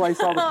 And we slice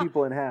all the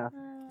people in half.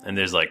 And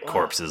there's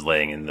corpses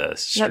laying in the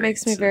streets. That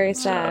makes me very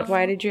sad.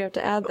 Why did you have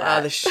to add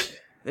that?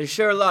 There's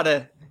sure a lot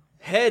of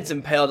heads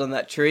impaled on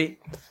that tree.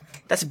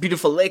 That's a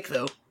beautiful lake,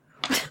 though.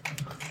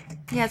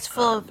 Yeah, it's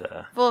full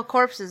of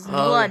corpses and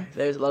blood.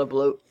 There's a lot of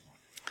bloat.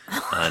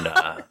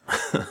 And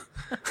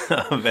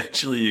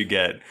eventually you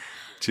get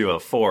to a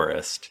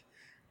forest.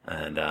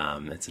 And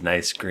it's a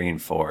nice green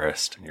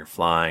forest. And you're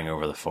flying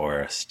over the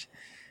forest.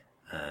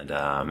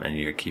 And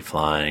you keep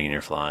flying and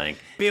you're flying.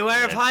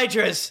 Beware of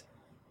hydras!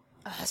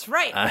 That's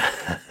right.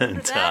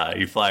 And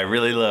you fly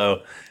really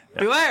low.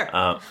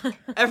 Beware!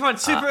 Everyone,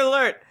 super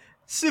alert!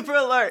 Super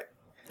alert!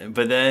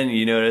 But then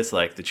you notice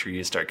the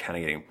trees start kind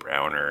of getting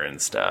browner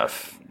and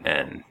stuff.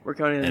 And we're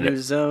going in a new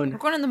zone. We're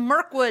going in the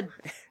Mirkwood.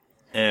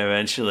 And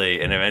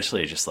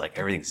eventually just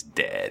everything's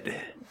dead.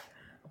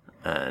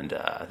 And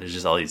there's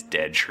just all these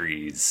dead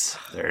trees.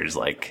 There's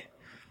and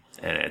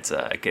it's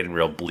getting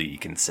real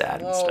bleak and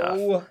sad and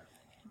stuff.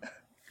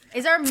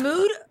 Is our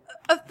mood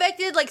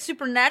affected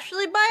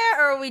supernaturally by it,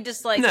 or are we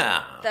just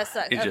nah, that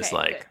sucks? It's just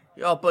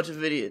you're all a bunch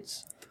of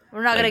idiots.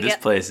 We're not gonna this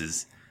place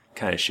is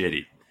kind of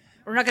shitty.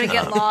 We're not gonna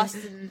get lost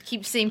and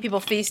keep seeing people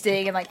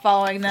feasting and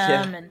following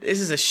them. Yeah, and this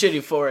is a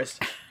shitty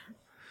forest.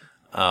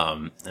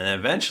 And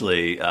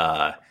eventually,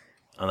 on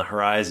the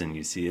horizon,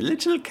 you see a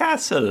little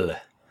castle.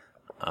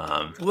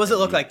 What does it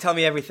look like? Tell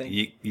me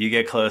everything. You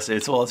get close.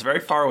 It's very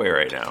far away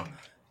right now,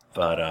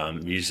 but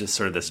it's just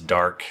sort of this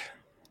dark,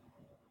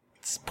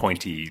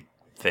 pointy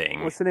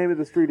thing. What's the name of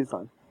the street it's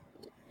on?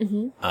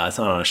 Mm-hmm. It's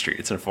not on a street.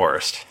 It's in a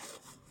forest.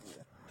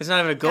 It's not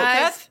even a goat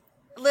path?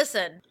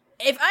 Listen,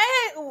 if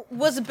I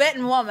was a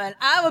betting woman,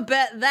 I would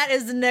bet that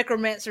is the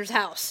necromancer's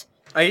house.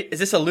 Is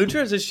this Aludra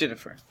or is this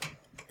Jennifer?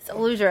 It's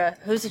Aludra.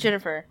 Who's the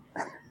Jennifer?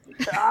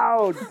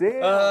 Oh,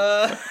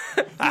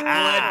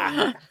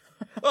 damn.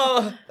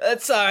 Oh,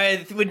 that's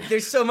alright.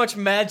 There's so much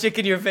magic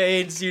in your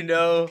veins, you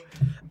know.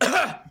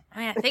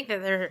 I think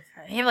that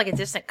you have a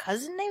distant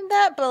cousin named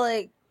that,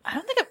 but I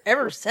don't think I've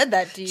ever said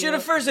that to you.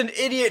 Jennifer's an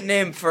idiot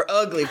name for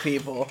ugly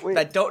people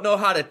that don't know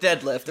how to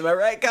deadlift. Am I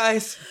right,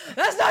 guys?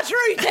 That's not true.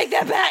 You take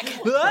that back.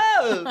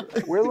 Whoa!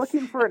 We're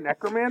looking for a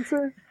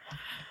necromancer?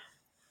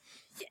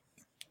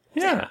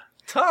 Yeah.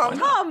 Tom,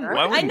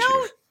 I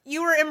know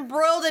you were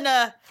embroiled in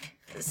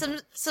some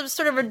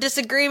sort of a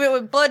disagreement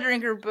with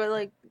Blooddrinker,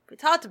 but we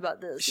talked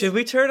about this. Should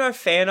we turn our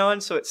fan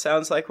on so it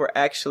sounds like we're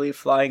actually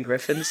flying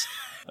griffins?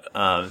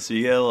 So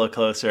you get a little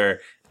closer,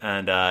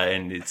 and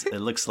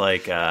it looks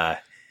like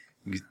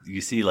you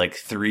see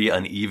 3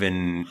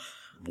 uneven,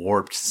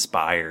 warped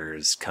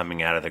spires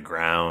coming out of the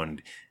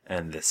ground,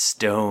 and the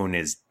stone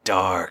is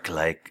dark,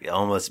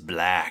 almost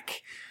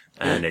black,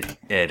 and it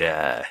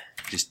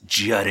just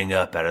jutting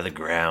up out of the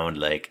ground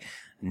like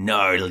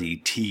gnarly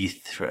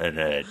teeth and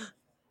a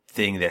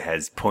thing that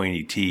has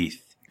pointy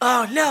teeth.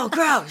 Oh no,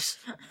 gross!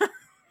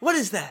 What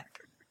is that?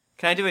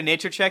 Can I do a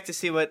nature check to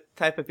see what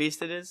type of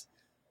beast it is?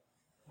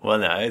 Well,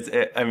 no,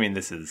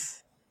 this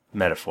is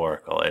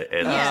metaphorical. It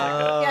looks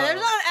yeah,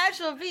 there's not an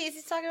actual beast.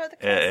 He's talking about the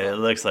castle. It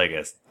looks like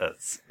a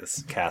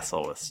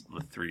castle with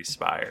 3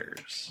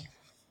 spires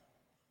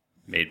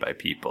made by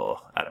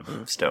people out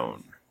of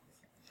stone.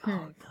 Oh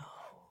no!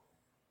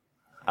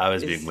 I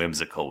was being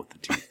whimsical with the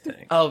teeth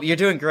thing. Oh, you're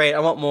doing great. I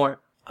want more.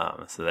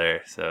 So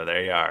there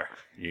you are.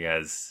 You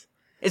guys.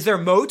 Is there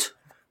a moat?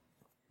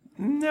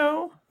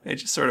 No,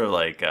 it's just sort of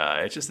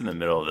it's just in the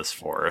middle of this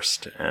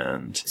forest,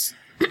 and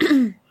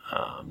there's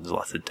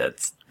lots of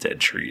dead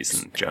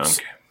trees and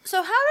junk.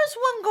 So how does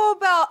one go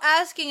about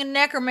asking a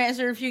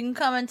necromancer if you can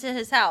come into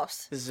his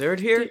house? Is Zerd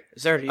here?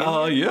 Zerd,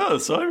 Oh,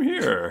 yes, I'm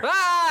here.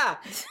 Ah!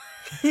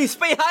 He's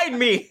behind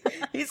me.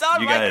 He's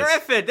on my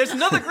griffin. There's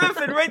another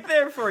griffin right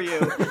there for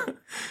you.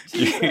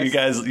 you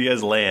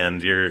guys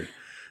land. You're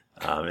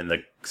in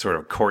the sort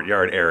of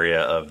courtyard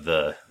area of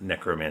the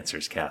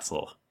necromancer's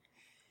castle.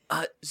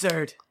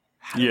 Zerd.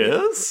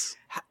 Yes?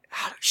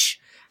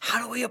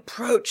 How do we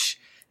approach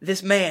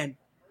this man?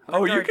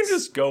 Oh, you can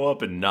just go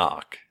up and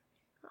knock.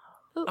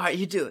 All right,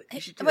 you do it.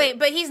 Wait,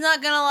 but he's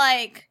not gonna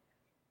I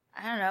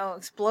don't know,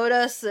 explode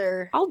us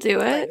or I'll do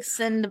it.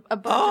 Send a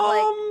bunch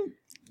of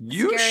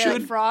you scary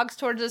should frogs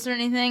towards us or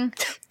anything.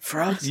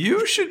 Frogs?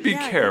 You should be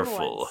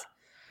careful.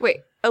 Wait,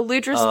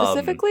 Aludra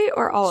specifically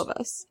or all of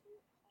us?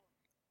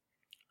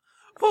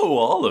 Oh,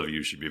 all of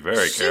you should be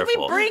very careful. Should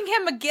we bring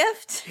him a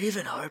gift?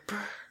 Even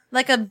Harper?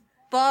 Like a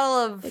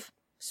bottle of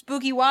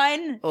spooky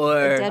wine?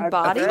 Or a dead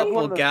body? A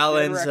couple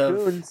gallons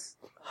of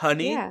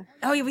honey? Yeah.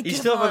 Oh, yeah, we You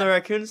still have the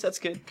raccoons? That's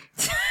good.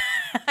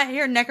 I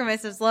hear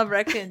necromancers love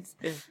raccoons.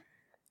 If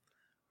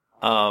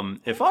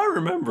I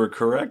remember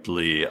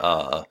correctly,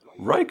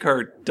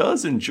 Rykart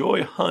does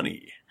enjoy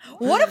honey.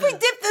 What if we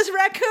dip this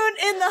raccoon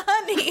in the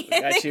honey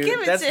and then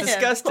give it That's to him?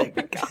 disgusting.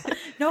 Oh my God.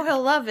 No,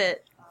 he'll love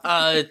it.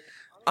 I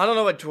don't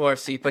know what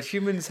dwarfs eat, but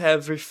humans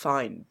have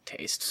refined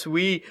tastes.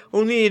 We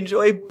only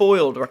enjoy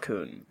boiled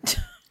raccoon.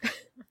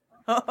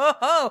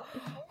 Oh,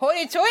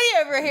 hoity-toity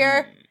over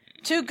here.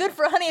 Too good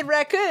for honey and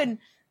raccoon.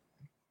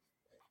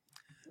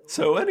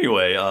 So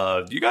anyway,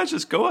 you guys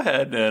just go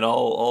ahead and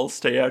I'll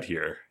stay out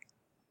here.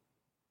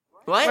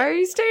 What? Why are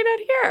you staying out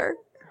here?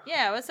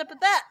 Yeah, what's up with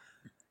that?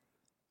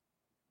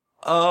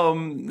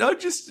 No,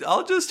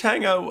 I'll just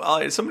hang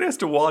out. Somebody has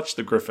to watch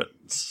the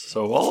griffins,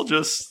 so I'll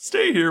just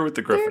stay here with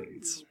the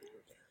griffins.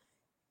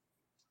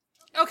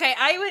 Okay,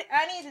 I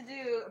need to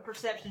do a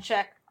perception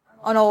check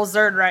on old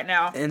Zerd right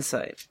now.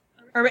 Insight.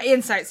 Or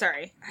insight,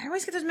 sorry. I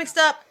always get those mixed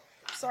up.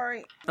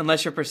 Sorry.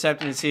 Unless you're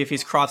percepting to see if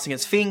he's crossing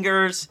his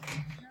fingers.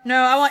 No,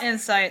 I want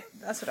insight.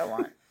 That's what I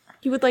want.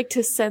 You would like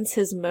to sense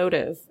his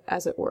motive,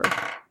 as it were.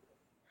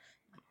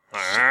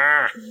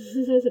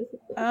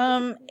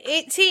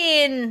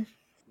 18.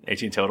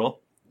 18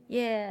 total?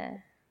 Yeah.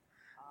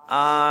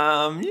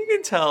 You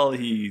can tell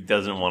he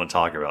doesn't want to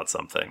talk about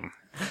something.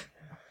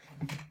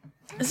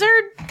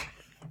 Zerd,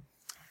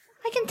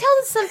 I can tell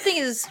that something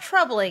is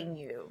troubling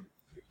you.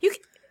 You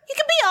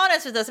can be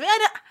honest with us. I mean,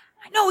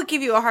 I know we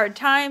give you a hard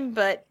time,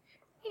 but,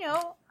 you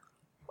know,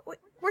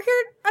 we're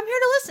here. I'm here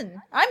to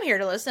listen. I'm here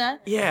to listen.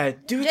 Yeah,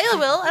 do it. Jayla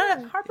will. I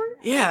don't know, Harper?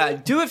 Yeah,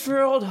 do it for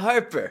old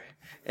Harper.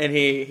 And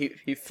he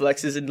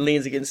flexes and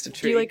leans against a Do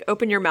tree. you, like,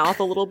 open your mouth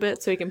a little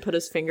bit so he can put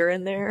his finger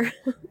in there?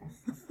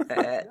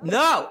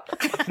 No!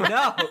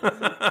 No!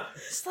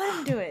 Just let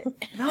him do it.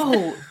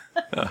 No!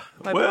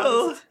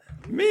 Well,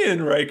 me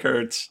and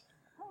Reichert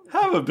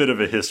have a bit of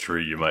a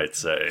history, you might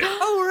say.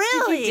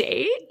 Oh, really? Did you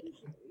date?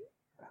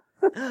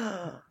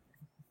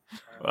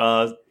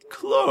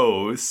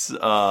 Close.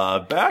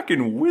 Back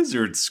in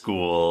wizard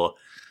school,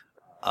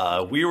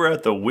 we were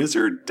at the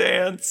wizard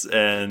dance,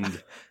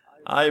 and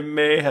I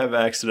may have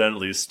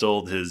accidentally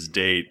stole his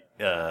date,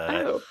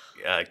 Kaelis.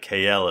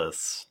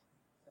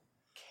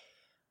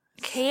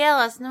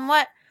 Kaelis, and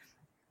what?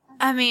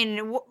 I mean,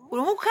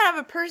 what kind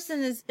of a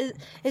person is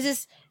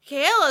this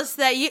Kaelis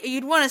that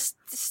you'd want to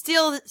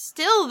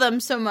steal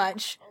them so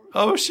much?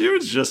 Oh, she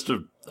was just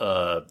a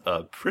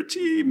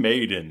pretty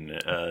maiden,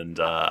 and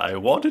I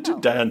wanted to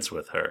dance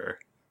with her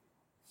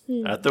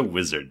at the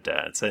wizard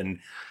dance, and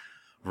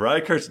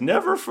Reichert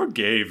never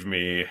forgave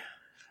me.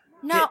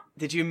 No.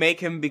 Did you make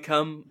him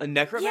become a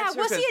necromancer?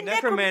 Yeah, was he a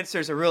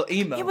necromancer's a real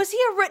emo. Yeah, was he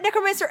a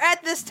necromancer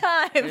at this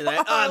time?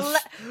 Like,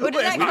 or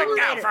did that come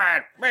later?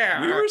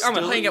 I'm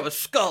gonna hang out with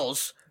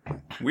skulls.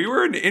 We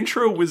were in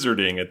intro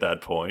wizarding at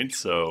that point,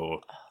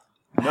 so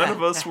none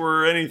of us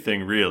were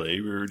anything really.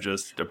 We were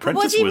just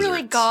apprentice Was he wizards.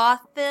 really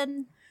goth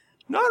then?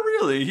 Not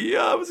really. He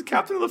was the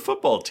captain of the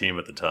football team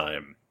at the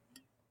time.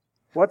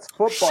 What's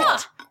football?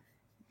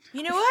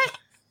 You know what?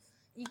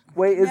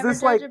 Wait, is Never this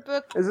judge like a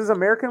book. is this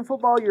American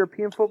football,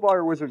 European football,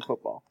 or wizard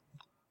football?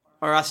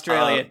 Or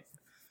Australian.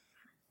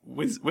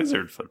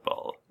 Wizard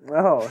football.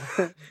 Oh.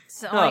 It's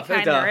the only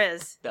kind there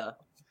is. Duh.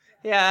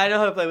 Yeah, I know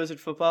how to play wizard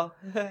football.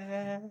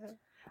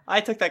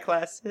 I took that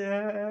class.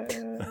 Yeah.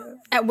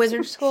 At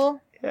wizard school?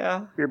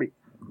 Yeah. Kirby.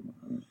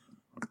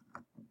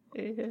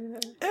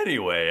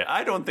 Anyway,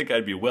 I don't think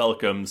I'd be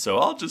welcome, so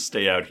I'll just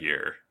stay out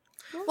here.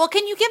 Well,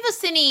 can you give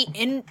us any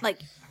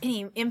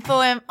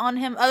info on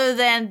him other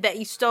than that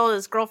you stole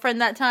his girlfriend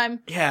that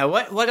time? Yeah,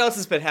 what else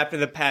has been happening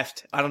in the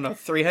past, I don't know,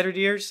 300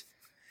 years?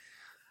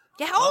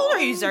 Yeah, how old are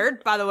you,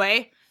 Zerd, by the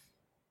way?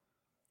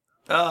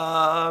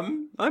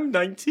 I'm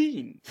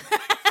 19.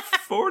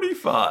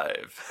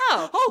 45.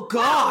 Oh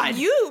God!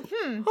 You?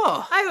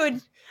 Oh. I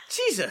would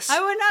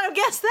not have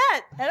guessed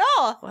that at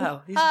all.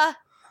 Wow.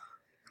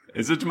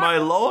 Is it my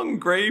long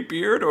gray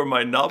beard or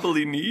my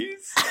knobbly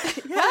knees?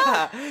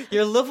 Yeah,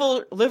 your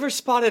liver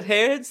spotted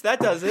hands. That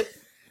does it.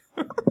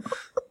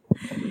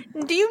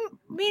 Do you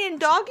mean in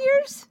dog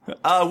years?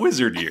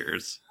 Wizard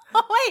years.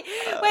 Oh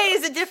wait,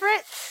 is it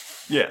different?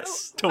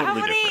 Yes,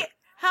 totally different.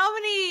 How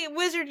many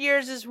wizard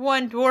years is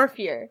one dwarf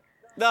year?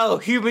 No,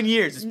 human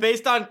years. It's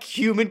based on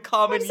human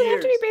common Why does it years.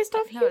 have to be based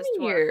off human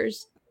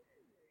years?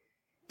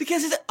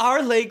 Because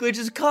our language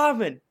is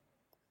common.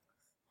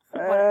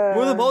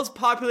 We're the most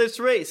populous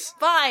race.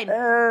 Fine.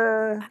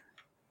 How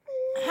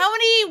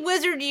many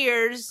wizard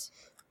years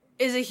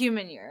is a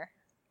human year?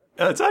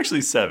 It's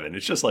actually 7.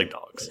 It's just like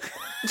dogs.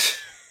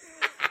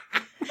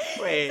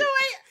 Wait,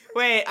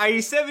 are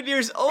you 7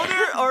 years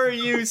older or are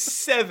you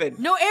 7?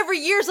 No, every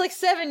year's like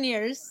 7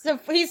 years. So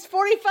he's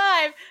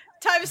 45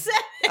 times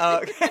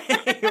 7.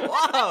 Okay.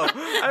 Wow.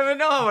 I don't even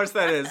know how much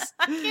that is.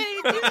 I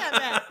can't even do that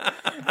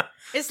math.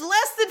 It's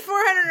less than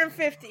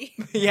 450.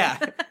 Yeah.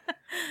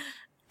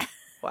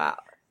 Wow.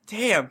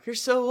 Damn, you're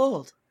so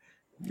old.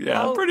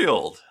 Yeah, I'm pretty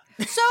old.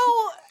 So,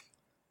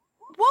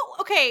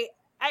 okay,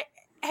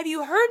 have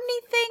you heard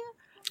anything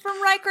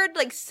from Reichert,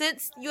 like,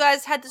 since you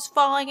guys had this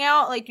falling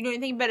out? Like, do you know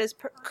anything about his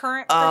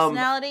current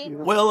personality?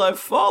 Well, I've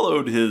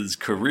followed his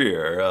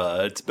career.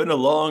 It's been a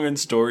long and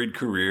storied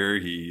career.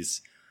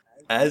 He's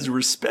as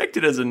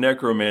respected as a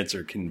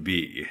necromancer can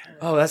be.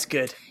 Oh, that's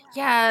good.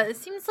 Yeah, it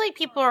seems like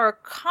people are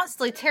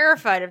constantly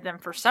terrified of them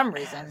for some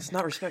reason. It's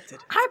not respected.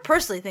 I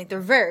personally think they're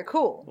very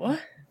cool.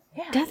 What?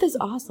 Yeah. Death is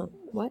awesome.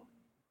 What?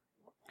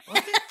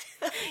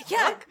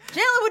 Yeah,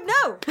 Jayla would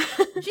know.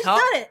 She's done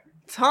it.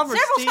 Tom or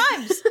several Steve?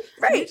 times.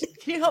 Right.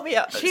 Can you help me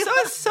out?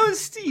 So is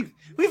Steve.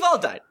 We've all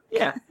died.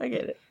 Yeah, I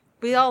get it.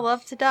 We all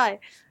love to die.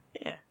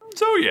 Yeah.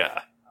 So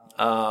yeah,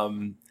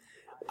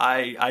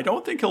 I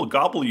don't think he'll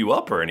gobble you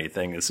up or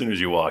anything as soon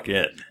as you walk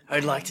in.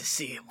 I'd like to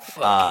see him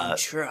fucking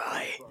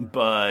try.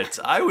 But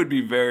I would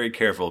be very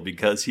careful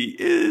because he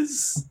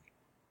is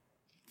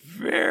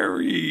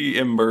very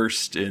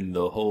immersed in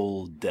the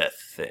whole death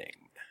thing.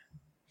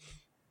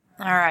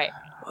 All right.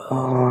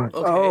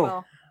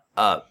 Okay.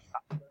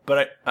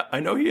 But I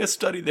know he has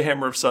studied the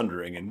Hammer of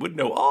Sundering and would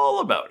know all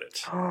about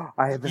it.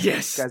 I have been,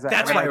 Yes, guys,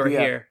 that's why we're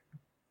here.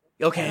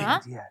 Okay. Yeah.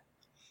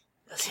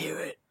 Let's hear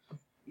it.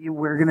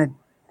 We're gonna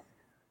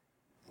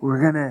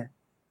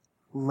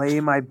lay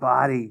my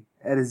body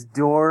at his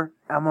door.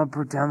 I'm gonna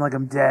pretend like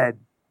I'm dead,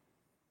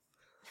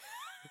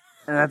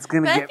 and that's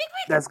gonna get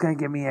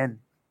me in.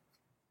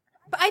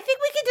 But I think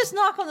we can just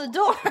knock on the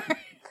door.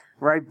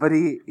 Right, but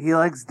he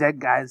likes dead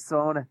guys,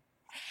 so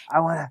I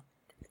wanna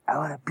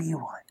be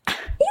one.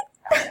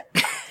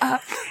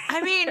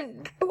 I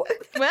mean,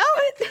 well,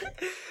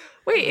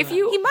 wait, if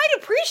you... He might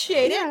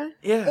appreciate it.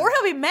 Yeah. Or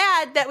he'll be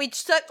mad that we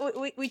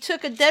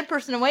took a dead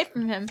person away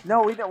from him.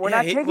 No, we don't. We're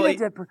not taking a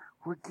dead person.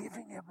 We're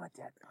giving him a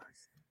dead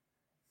person.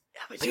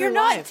 Yeah, but you're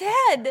not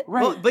dead.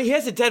 Right. Well, but he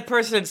has a dead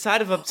person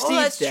inside of him.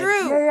 Steve's that's dead.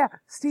 true. Yeah.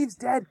 Steve's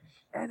dead,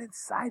 and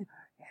inside him.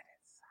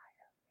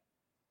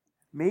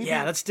 Maybe.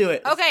 Yeah, let's do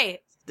it.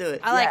 Okay. Let's do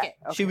it. I like it.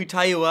 Okay. Should we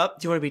tie you up?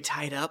 Do you want to be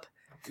tied up?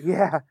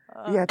 Yeah,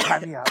 tie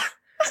me up.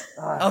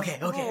 Okay.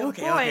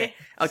 boy.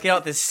 I'll get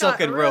out this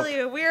silken Got rope.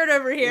 really weird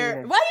over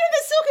here. Yeah. Why are you in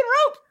the silken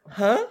rope?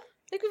 Huh? I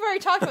think we've already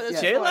talked about this.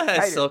 Jayla has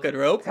Tighter. silken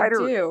rope. Tighter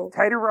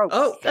rope.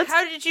 Oh,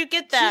 How did you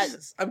get that?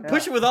 Jesus. I'm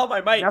pushing with all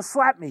my might. Now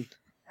slap me.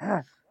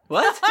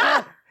 What?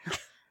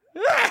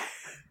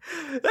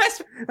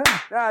 That's...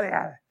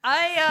 Yeah.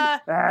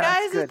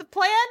 Guys, is good. the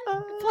plan?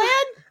 The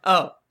plan?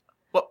 Oh,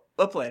 what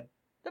plan?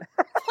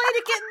 Plan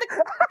to get in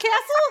the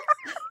castle?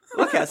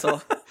 What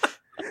castle?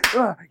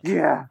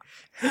 Yeah.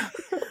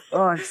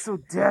 Oh, I'm so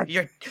dead.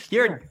 You're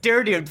a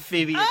dirty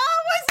amphibian.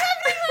 Oh, what's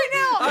happening right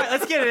now? All right,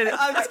 let's get it.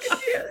 I'm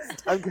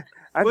confused.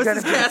 I'm What's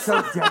gonna this be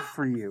castle? so dead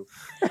for you.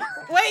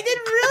 Wait, did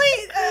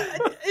really?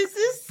 Is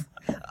this?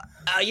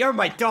 You're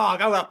my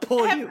dog. I'm gonna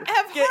pull Have you.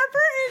 Harper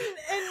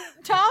and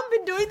Tom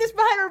been doing this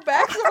behind our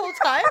backs the whole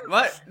time?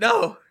 What?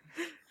 No.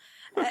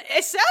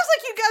 It sounds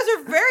like you guys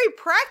are very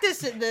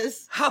practiced at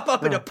this. Hop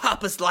up into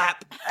Papa's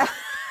lap. Call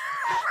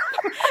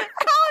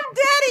him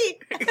Daddy.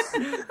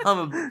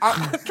 I'll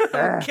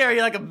carry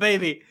you like a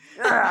baby.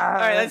 All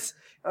right, let's.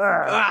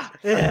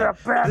 You're a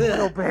bad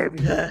little baby.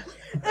 There's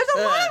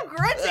a lot of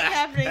grunting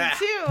happening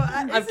too.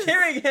 I'm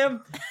carrying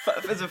him.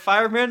 Is it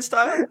fireman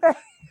style?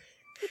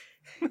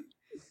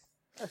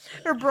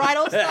 Or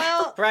bridal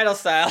style. Bridal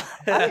style.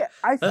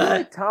 I feel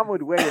like Tom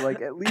would weigh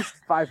like at least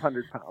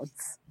 500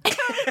 pounds.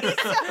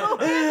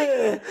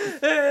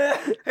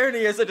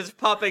 Hernias are just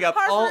popping up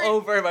Harper, all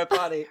over my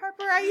body.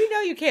 Harper, you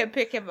know you can't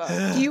pick him up.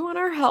 Do you want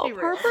our help,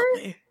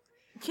 Harper?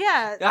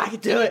 Yeah. I can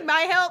do You it. need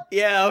my help?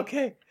 Yeah,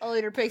 okay.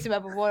 Leader picks him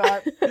up with one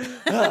arm.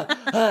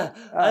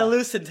 I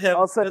loosened him.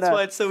 all of a sudden, That's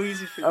why it's so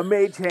easy for you. A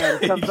mage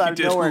hand comes out of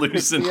did nowhere and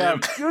picks loosen me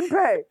up.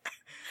 Junpei!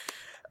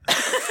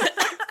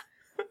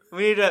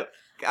 We need to.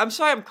 I'm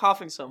sorry I'm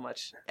coughing so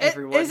much,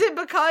 everyone. Is it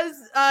because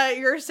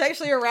you're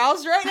sexually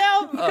aroused right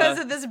now because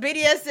of this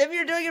BDSM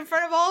you're doing in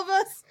front of all of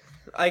us?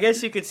 I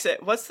guess you could say.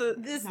 What's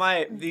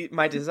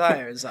my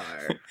desires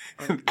are?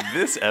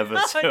 This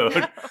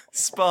episode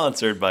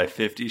sponsored by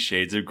 50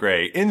 Shades of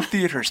Grey in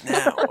theaters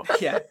now.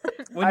 Yeah.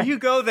 When you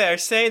go there,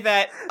 say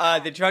that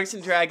the Drunks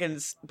and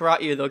Dragons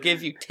brought you. They'll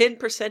give you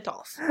 10%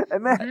 off.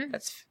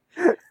 That's.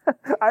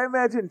 I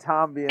imagine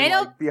Tom being And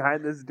like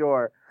behind this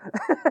door.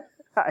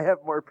 I have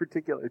more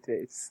particular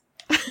tastes.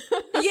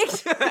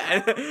 It's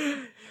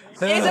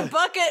a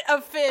bucket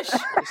of fish.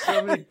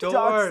 So many Dog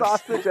doors.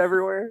 sausage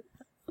everywhere.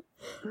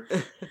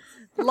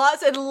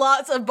 Lots and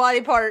lots of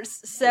body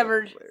parts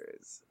severed.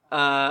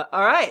 All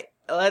right.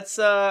 Let's.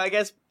 I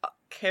guess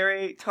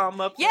carry Tom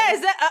up. Yeah,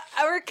 is that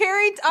we're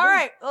carried? All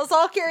right, let's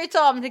all carry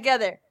Tom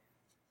together.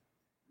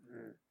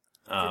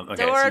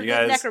 Okay, Door so of you the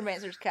guys,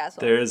 Necromancer's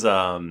castle.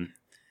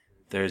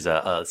 there's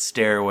a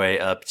stairway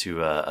up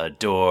to a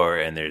door,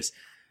 and there's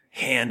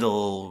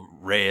handle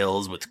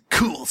rails with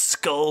cool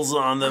skulls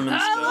on them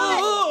and stuff.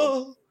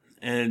 Oh,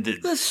 And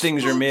the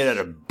things are made out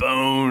of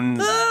bones.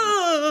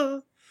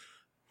 oh.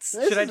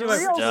 Should I do my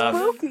real stuff?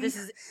 spooky. This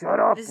is Shut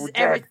up, this we're is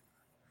every-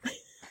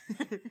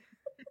 dead.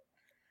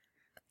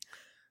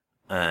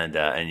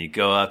 And you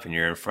go up, and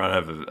you're in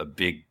front of a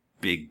big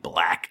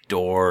black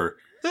door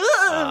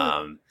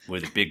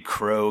with a big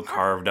crow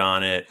carved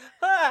on it.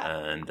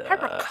 And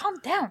Harper, calm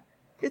down.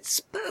 It's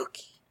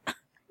spooky.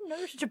 No,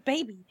 you're such a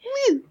baby.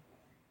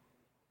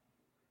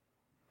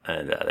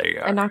 there you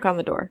are. I knock on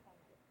the door.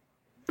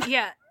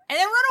 Yeah, and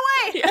then run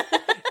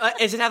away.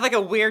 Does it have like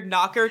a weird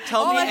knocker?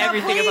 Tell me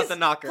everything about the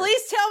knocker.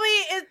 Please tell me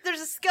if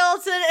there's a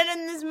skeleton and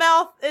in his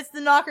mouth it's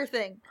the knocker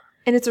thing.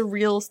 And it's a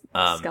real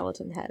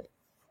skeleton head.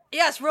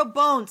 Yes, real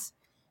bones.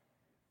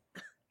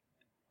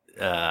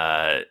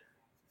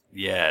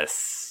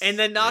 Yes. And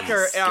the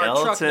knocker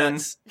are truck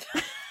nuts.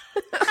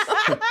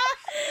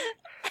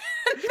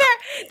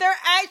 They're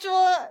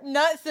actual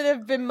nuts that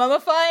have been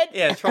mummified?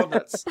 Yeah, troll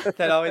nuts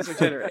that always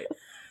regenerate.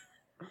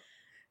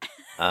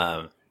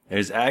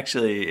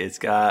 It's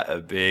got a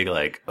big,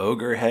 like,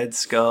 ogre head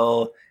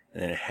skull,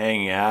 and then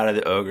hanging out of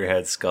the ogre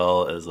head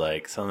skull is,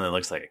 like, something that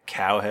looks like a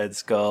cow head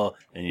skull,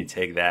 and you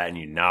take that and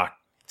you knock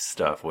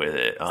stuff with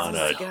it on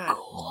a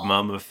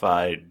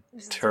mummified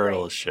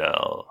turtle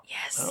shell.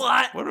 Yes.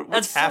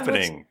 What's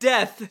happening? So much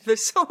death.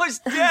 There's so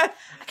much death.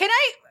 Can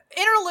I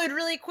interlude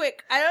really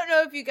quick? I don't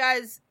know if you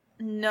guys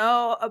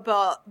know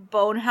about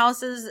bone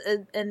houses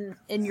in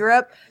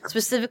Europe.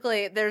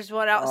 Specifically, there's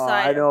one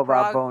outside. I know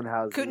about Prague, bone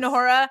houses. Kutna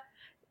Hora.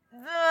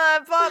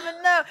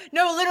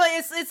 No, literally,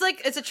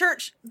 it's a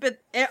church, but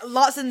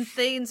lots of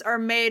things are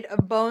made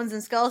of bones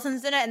and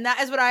skeletons in it, and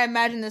that is what I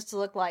imagine this to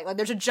look like. Like,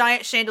 there's a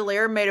giant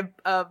chandelier made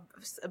of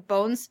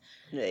bones.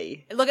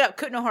 Hey. Look it up,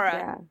 Kutna Hora.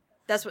 Yeah.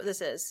 That's what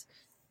this is.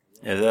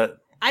 Yeah,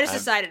 I just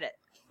decided it.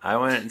 I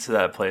went into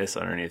that place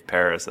underneath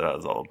Paris that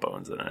has all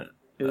bones in it.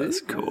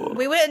 That's cool.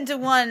 We went into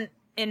one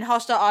in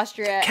Hallstatt,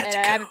 Austria, and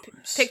I have a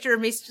picture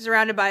of me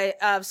surrounded by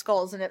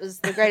skulls, and it was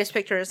the greatest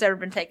picture that's ever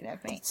been taken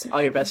of me.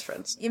 All your best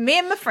friends. Me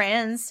and my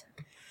friends.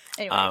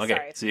 Anyway, okay.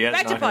 sorry. So you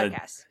guys back to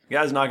podcast. You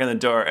guys knock on the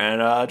door,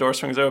 and door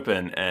swings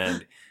open,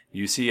 and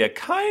you see a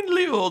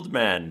kindly old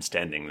man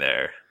standing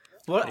there.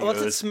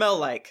 What's it smell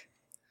like?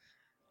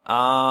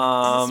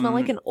 Does it smell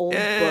like an old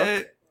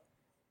book?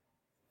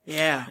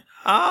 Yeah.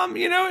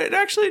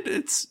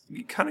 It's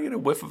you kind of get a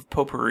whiff of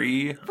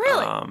potpourri.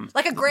 Really?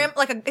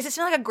 Does it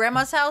smell like a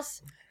grandma's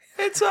house?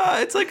 It's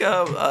like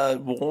a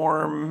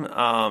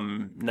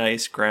warm,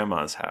 nice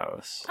grandma's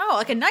house. Oh,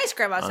 like a nice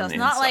grandma's house,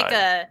 not inside. like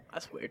a.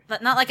 That's weird.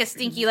 Not like a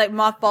stinky like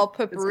mothball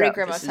potpourri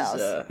grandma's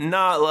house.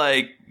 Not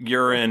like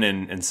urine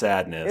and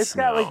sadness. It's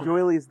got like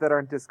doilies that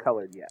aren't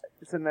discolored yet.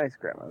 It's a nice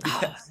grandma's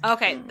house.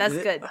 Okay, that's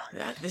good.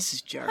 This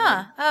is jarring.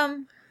 Huh?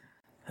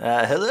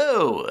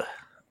 Hello.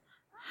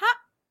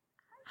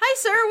 Hi,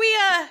 sir.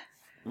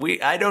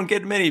 I don't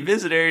get many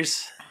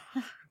visitors.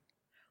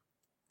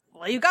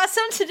 Well, you got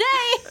some today.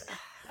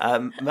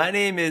 My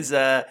name is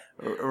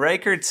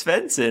Reichert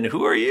Svensson.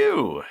 Who are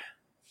you?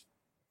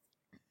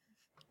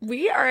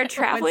 We are a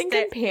traveling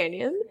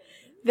companion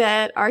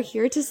that are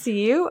here to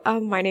see you.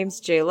 My name's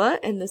Jayla,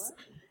 and this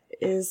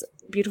is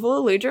beautiful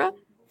Eludra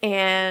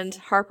and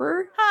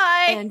Harper.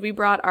 Hi. And we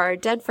brought our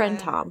dead friend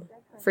Tom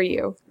for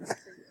you.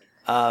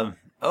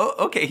 Oh,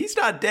 okay. He's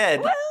not dead.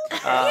 Well, he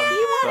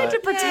wanted to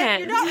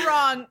pretend. You're not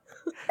wrong.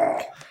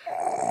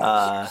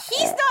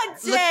 He's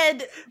not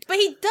dead, but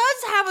he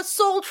does have a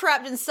soul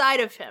trapped inside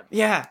of him.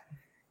 Yeah.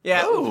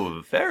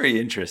 Oh, very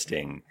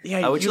interesting.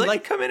 Yeah. Would you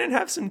like to come in and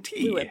have some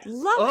tea? We would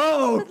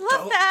love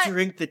that.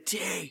 Drink the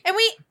tea. And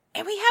we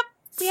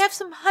have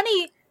some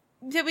honey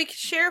that we can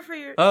share for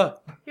your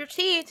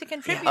tea to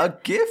contribute. A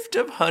gift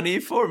of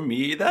honey for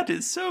me. That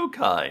is so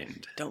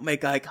kind. Don't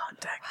make eye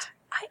contact.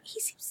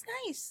 He seems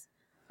nice.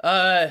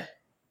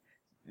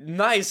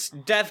 Nice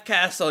death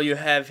castle you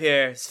have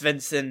here,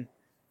 Svensson.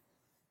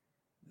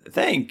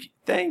 Thank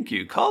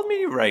you. Call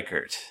me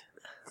Reichert.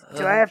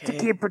 Do I have to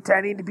keep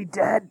pretending to be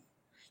dead?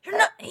 You're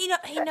not. He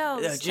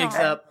knows. Jig's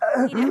up.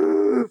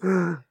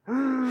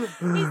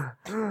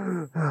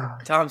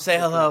 Tom, say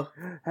hello.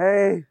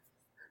 Hey.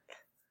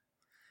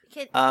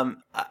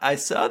 I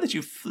saw that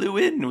you flew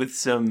in with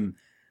some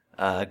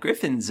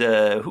griffins.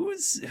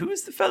 Who's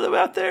the fellow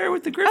out there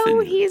with the griffins? Oh,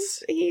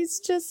 he's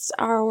just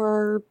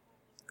our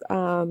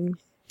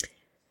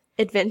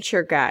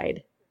adventure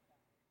guide.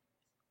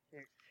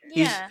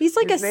 Yeah. He's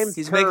like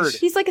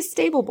he's like a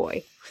stable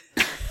boy.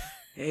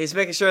 Yeah, he's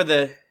making sure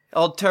the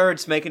old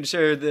turd's making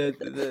sure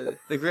the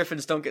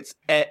griffins don't get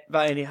ate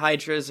by any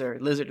hydras or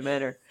lizard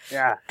men or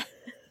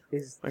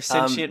or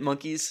sentient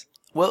monkeys.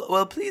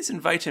 Well, please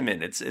invite him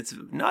in. It's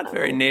not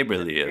very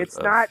neighborly of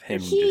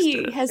him.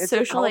 He has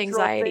social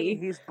anxiety.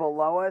 He's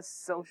below us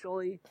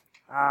socially.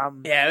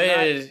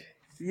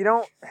 You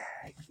don't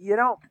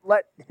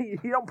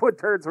put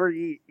turds where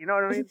you eat. You know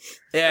what I mean?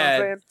 Yeah,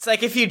 you know it's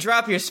like if you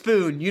drop your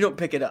spoon, you don't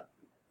pick it up.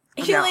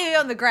 You leave it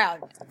on the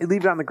ground. You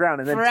leave it on the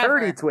ground, and then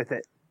turd eats with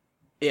it.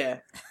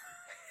 Yeah.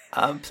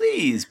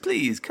 Please,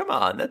 come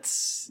on.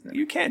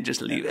 You can't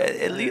just leave.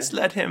 At least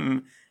let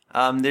him.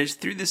 There's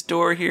through this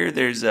door here.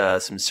 There's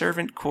some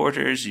servant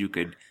quarters. You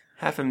could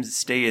have him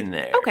stay in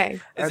there. Okay.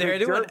 Is there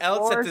anyone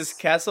else at this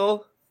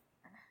castle?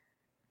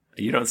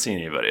 You don't see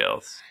anybody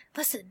else.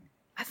 Listen,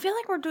 I feel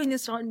like we're doing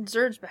this on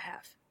Zerd's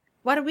behalf.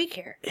 Why do we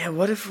care? Yeah.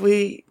 What if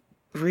we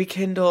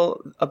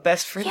rekindle a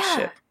best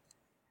friendship?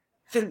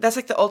 Then that's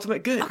like the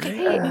ultimate good.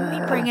 Okay, right?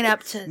 maybe bring it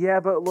up to. Yeah,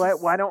 but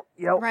why don't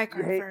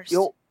Riker first?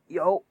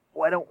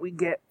 Why don't we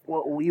get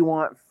what we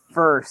want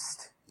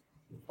first?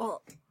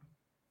 Well,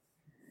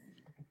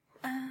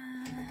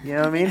 You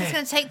know what I mean? It's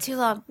gonna take too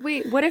long.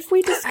 Wait, what if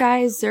we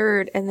disguise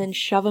Zerd and then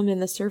shove him in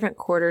the servant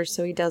quarters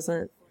so he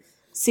doesn't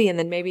see, and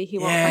then maybe he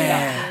won't find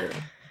out?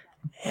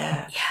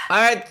 Yeah.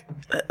 All right.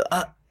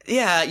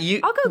 You.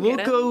 I'll go we'll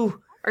get him.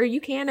 go. Or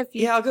you can if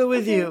you. Yeah, I'll go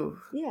with you.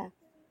 Yeah.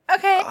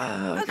 Okay.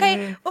 Okay.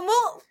 Okay.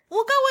 Well,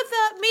 we'll go with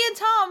me and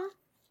Tom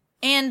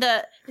and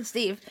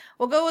Steve.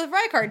 We'll go with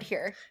Rykard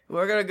here.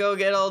 We're gonna go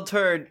get old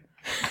Turd.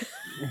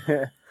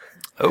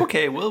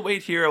 Okay, we'll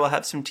wait here. We'll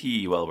have some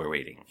tea while we're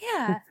waiting.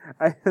 Yeah.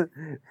 I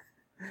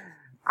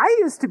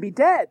used to be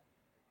dead.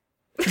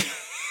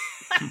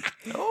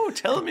 Oh,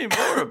 tell me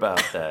more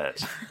about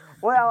that.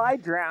 Well, I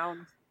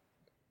drowned.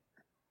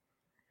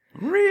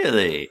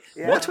 Really?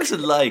 Yeah. What was it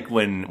like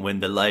when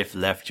the life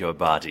left your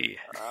body?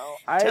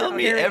 Tell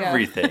me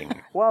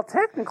everything. Well,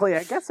 technically,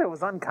 I guess I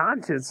was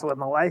unconscious when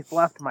the life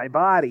left my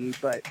body,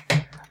 but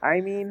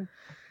I mean,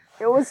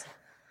 it was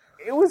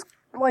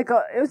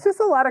just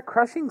a lot of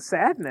crushing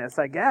sadness,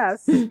 I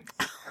guess.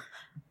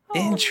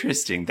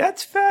 Interesting.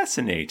 That's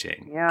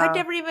fascinating. Yeah. I've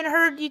never even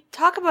heard you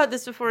talk about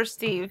this before,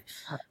 Steve.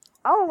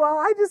 Oh well,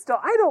 I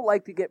don't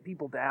like to get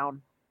people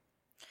down.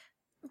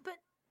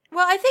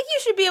 Well, I think you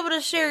should be able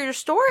to share your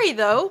story,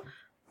 though.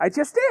 I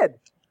just did.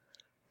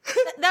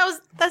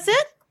 That's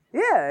it?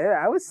 Yeah,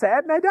 I was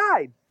sad and I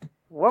died.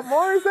 What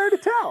more is there to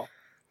tell?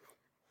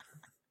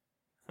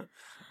 All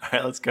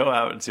right, let's go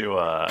out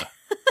to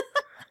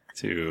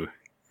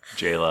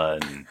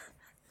Jayla and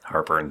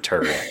Harper and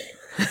Turd.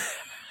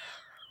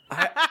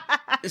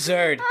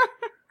 Zerd,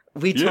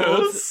 we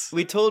told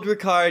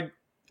Rykard.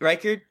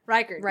 We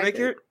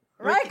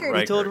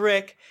told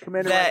Rick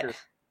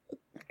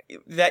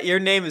that your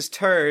name is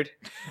Turd.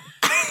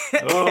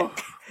 Oh.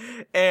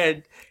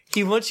 And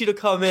he wants you to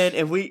come in,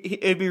 and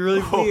it'd be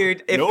really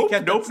weird if we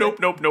kept Nope.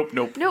 No.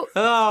 Oh,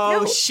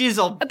 No.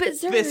 shizzle. But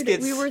Zerd,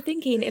 biscuits. we were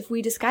thinking if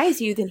we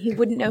disguise you, then he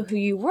wouldn't know who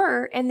you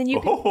were, and then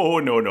you. Oh,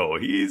 no.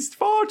 He's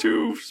far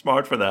too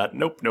smart for that.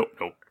 Nope.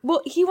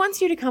 Well, he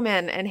wants you to come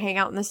in and hang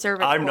out in the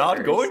servant I'm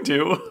not quarters. going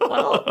to.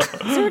 Well,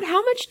 Zerd,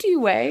 how much do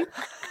you weigh?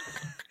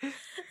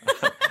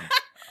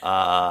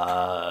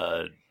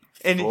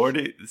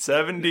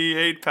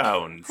 78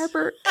 pounds.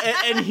 Harper.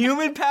 And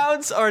human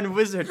pounds or in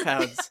wizard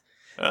pounds?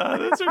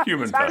 Those are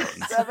human pounds.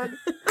 7.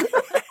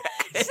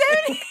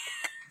 70.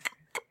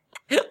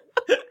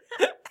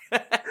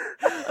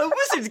 A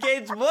wizard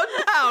gains 1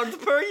 pound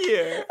per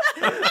year.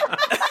 I'm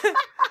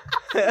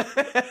gonna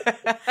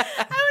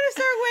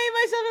start weighing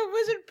myself in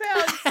wizard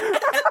pounds.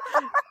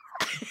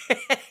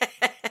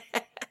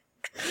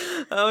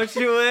 How much do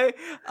you weigh?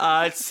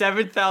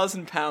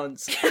 7,000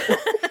 pounds.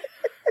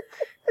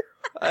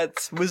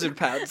 That's wizard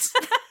pounds.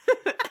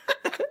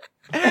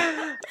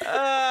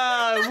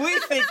 We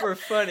think we're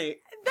funny.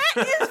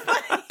 That is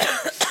funny.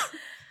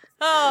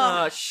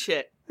 Oh,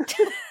 shit.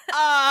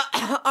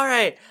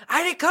 Alright.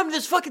 I didn't come to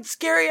this fucking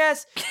scary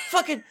ass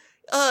fucking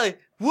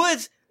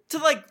woods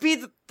to be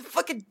the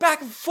fucking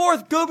back and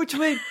forth go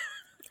between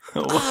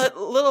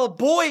little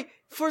boy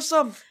for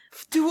some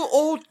 2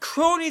 old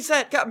cronies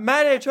that got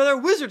mad at each other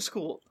at wizard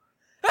school.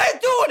 I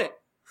ain't doing it.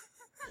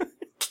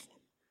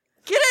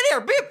 Get in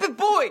here, be a big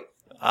boy.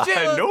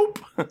 Nope.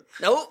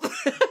 Nope.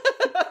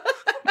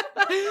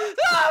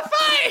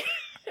 Fine.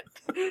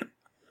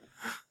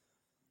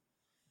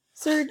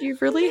 Zerd,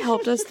 you've really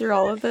helped us through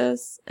all of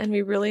this, and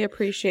we really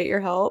appreciate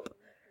your help.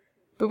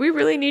 But we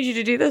really need you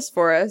to do this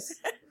for us.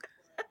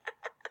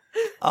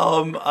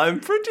 I'm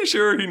pretty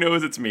sure he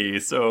knows it's me,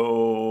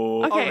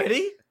 so... Okay.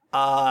 Already?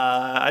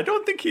 I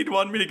don't think he'd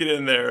want me to get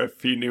in there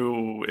if he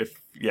knew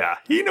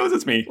he knows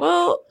it's me.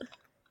 Well...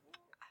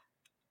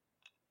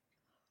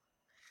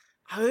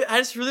 I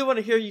just really want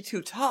to hear you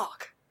two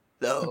talk,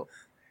 though.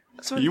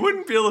 You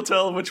wouldn't be able to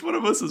tell which one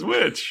of us is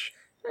which.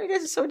 You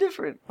guys are so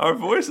different. Our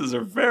voices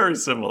are very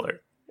similar.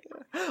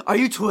 Are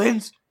you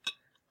twins?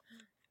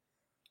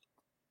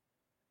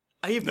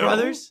 Are you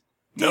brothers?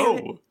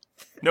 No.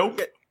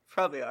 Nope.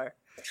 Probably are.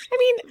 I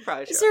mean,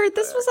 Probably sure. Zerd,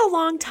 this was a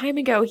long time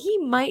ago. He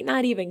might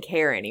not even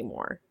care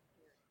anymore.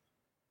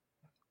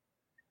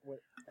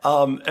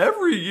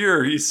 Every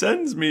year he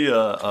sends me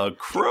a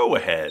crow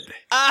head.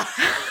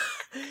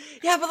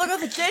 Yeah, but look at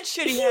the dead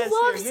shit he He has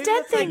loves here.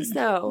 dead things,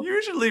 though.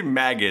 Usually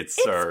maggots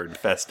are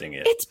infesting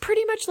it. It's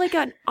pretty much like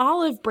an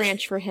olive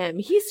branch for him.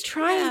 He's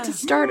trying to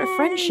start a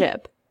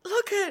friendship.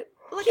 Look at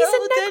He's all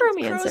a the dead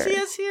necromancer. crows he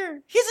has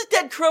here. He's a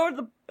dead crow at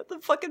the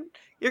fucking...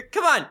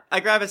 Come on.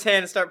 I grab his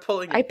hand and start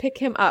pulling him. I pick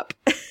him up.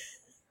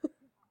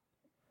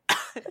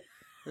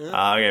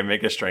 Okay,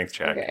 make a strength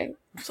check. Okay.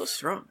 I'm so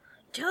strong.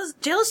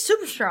 Jill's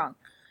super strong.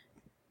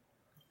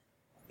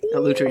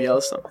 Lucha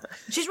yells something.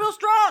 She's real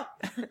strong.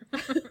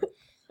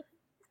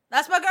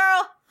 That's my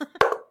girl.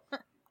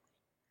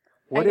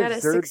 What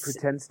if Zerd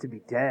pretends to be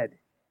dead?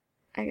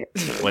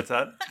 What's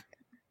that?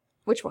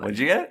 Which one? What'd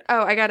you get?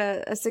 Oh, I got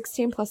a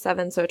 16 plus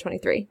 7, so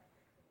 23.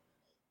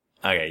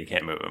 Okay, you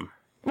can't move him.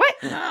 What?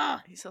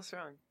 He's so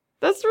strong.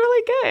 That's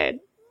really good.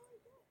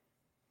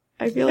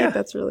 I feel like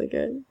that's really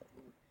good.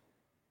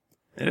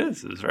 It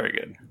is. It's very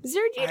good.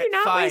 Zerd, you do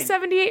not weigh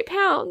 78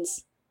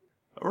 pounds.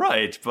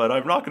 Right, but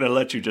I'm not going to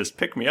let you just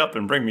pick me up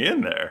and bring me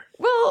in there.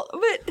 Well,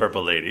 but...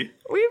 Purple Lady.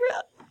 We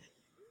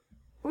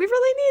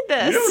really need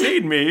this. You don't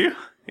need me.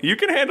 You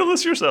can handle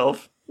this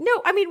yourself.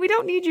 No, I mean, we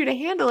don't need you to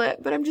handle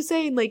it, but I'm just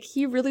saying, like,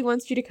 he really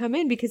wants you to come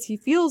in because he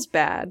feels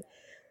bad.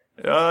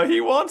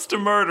 He wants to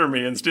murder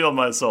me and steal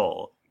my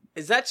soul.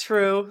 Is that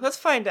true? Let's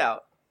find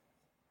out.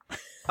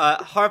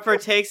 Harper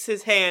takes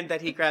his hand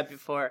that he grabbed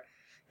before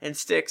and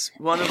sticks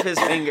one of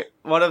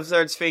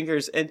Zerd's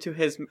fingers into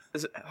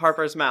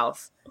Harper's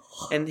mouth,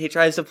 and he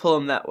tries to pull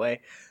him that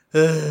way.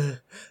 Is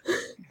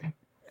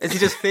he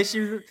just fish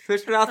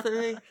mouth at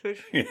me?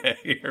 Yeah,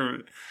 you're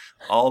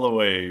all the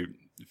way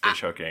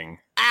fish hooking.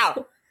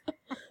 Ow!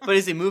 But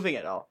is he moving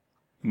at all?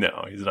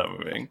 No, he's not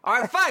moving.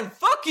 Alright, fine.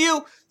 Fuck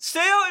you! Stay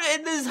out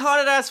in these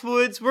haunted-ass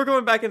woods. We're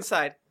going back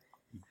inside.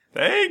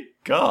 Thank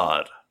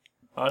God.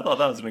 I thought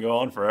that was going to go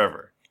on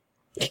forever.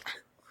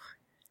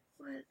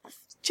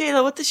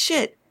 Jayla, what the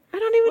shit? I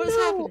don't even know. What is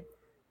happening?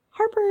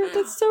 Harper,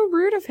 that's so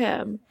rude of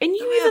him. And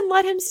you even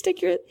let him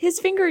stick his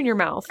finger in your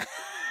mouth.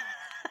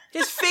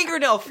 His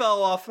fingernail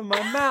fell off in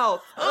my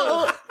mouth.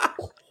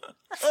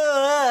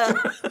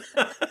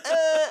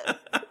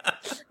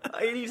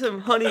 I need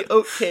some honey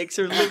oat cakes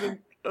or living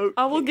oat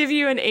I will give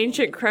you an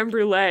ancient creme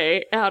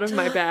brulee out of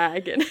my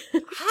bag. And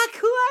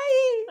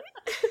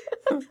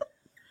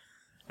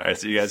Alright,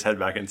 so you guys head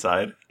back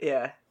inside?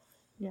 Yeah.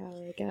 Yeah,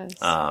 I guess.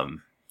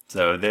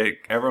 So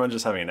everyone's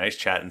just having a nice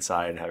chat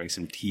inside, having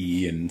some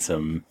tea and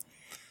some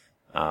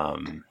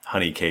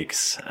honey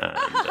cakes. And,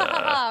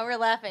 we're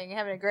laughing,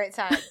 having a great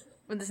time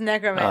with this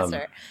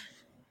necromancer.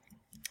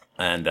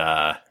 And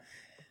the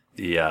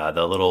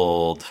little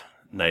old,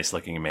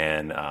 nice-looking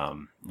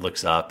man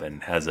looks up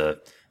and has a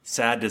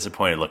sad,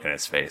 disappointed look on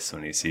his face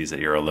when he sees that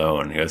you're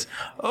alone. He goes,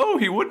 "Oh,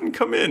 he wouldn't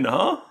come in,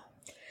 huh?"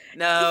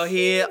 No,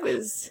 he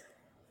was...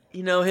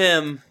 You know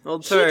him,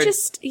 old turd.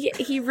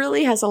 He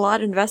really has a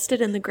lot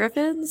invested in the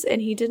Griffins, and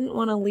he didn't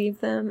want to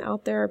leave them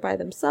out there by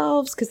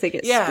themselves because they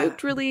get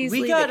spooked really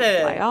easily. They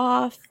can fly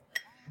off.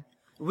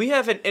 We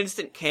have an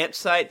instant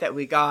campsite that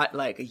we got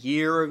like a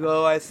year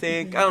ago, I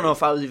think. I don't know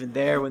if I was even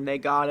there when they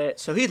got it.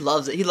 So he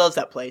loves it. He loves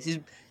that place. He's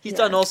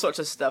done all sorts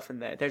of stuff in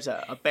there. There's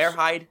a bear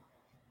hide.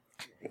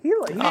 He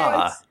likes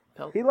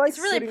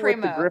really sitting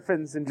primo. with the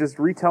Griffins and just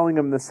retelling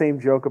them the same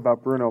joke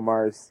about Bruno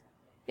Mars.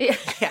 Yeah.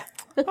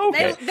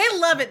 Okay. They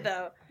love it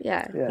though.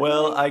 Yeah.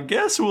 Well, I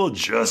guess we'll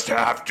just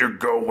have to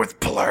go with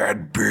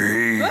Plan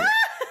B.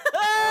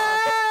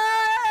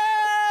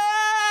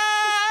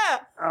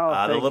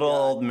 The little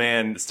old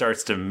man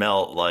starts to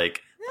melt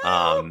like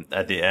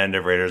at the end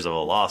of Raiders of the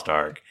Lost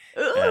Ark.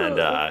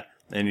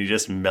 And he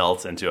just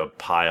melts into a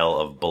pile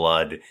of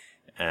blood.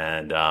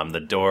 And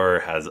the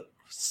door has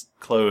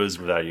closed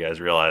without you guys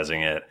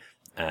realizing it.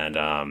 And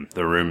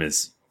the room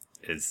is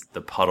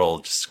the puddle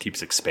just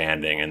keeps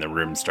expanding and the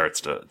room starts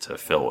to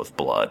fill with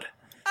blood.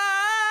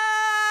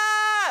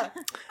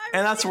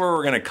 And that's where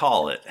we're going to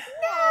call it.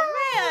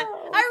 Oh, man.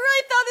 I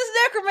really thought this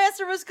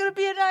necromancer was going to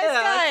be a nice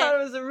guy. I thought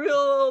it was a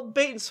real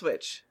bait and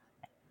switch.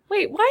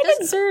 Wait, why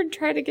did Zerd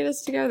try to get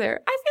us to go there?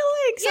 I feel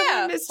like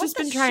someone has just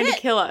been trying to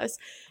kill us.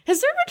 Has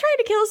Zerd been trying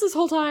to kill us this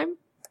whole time?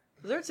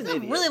 Zerd's an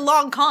idiot. idiot. Really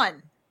long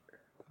con.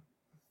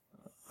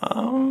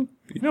 You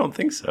don't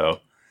think so.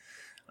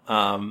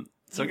 So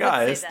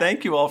guys,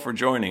 thank you all for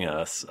joining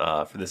us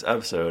for this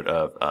episode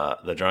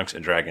of the Drunks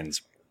and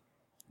Dragons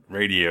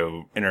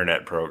radio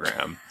internet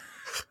program.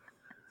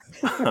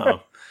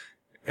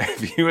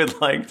 If you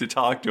would like to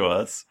talk to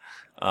us,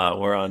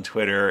 we're on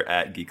Twitter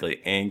at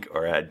Geekly Inc.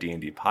 or at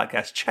D&D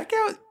Podcast. Check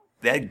out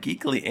that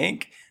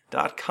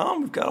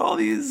geeklyinc.com. We've got all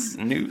these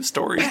new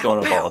stories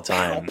going up all the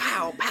time.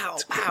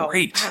 It's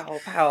great.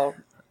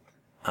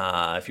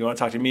 If you want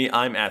to talk to me,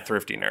 I'm at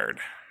Thrifty Nerd.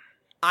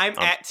 I'm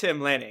at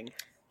Tim Lanning.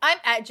 I'm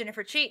at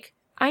Jennifer Cheek.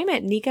 I'm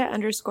at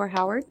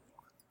Nika_Howard.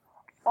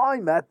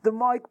 I'm at the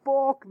Mike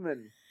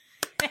Balkman.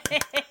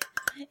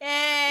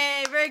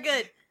 Hey, very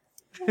good.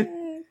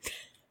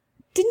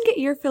 Didn't get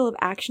your fill of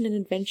action and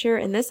adventure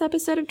in this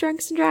episode of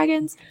Drunks and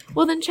Dragons?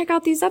 Well, then check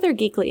out these other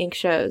Geekly Inc.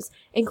 shows,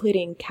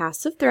 including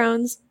Cast of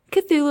Thrones,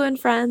 Cthulhu and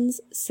Friends,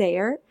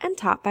 Sayer, and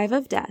Top 5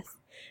 of Death.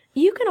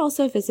 You can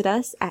also visit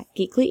us at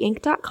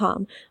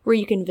geeklyinc.com, where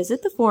you can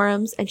visit the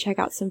forums and check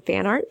out some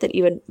fan art that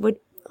would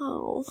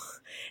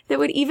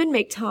even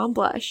make Tom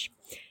blush.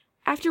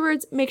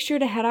 Afterwards, make sure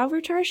to head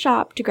over to our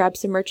shop to grab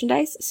some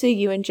merchandise so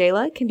you and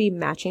Jayla can be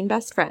matching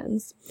best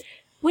friends.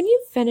 When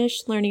you've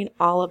finished learning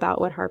all about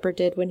what Harper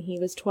did when he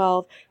was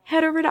 12,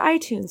 head over to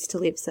iTunes to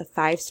leave us a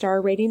 5-star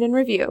rating and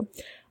review.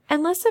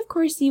 Unless, of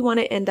course, you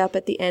want to end up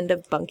at the end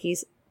of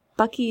Bucky's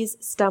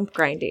stump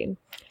grinding.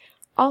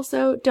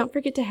 Also, don't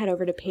forget to head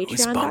over to Patreon.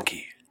 Who's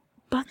Bucky?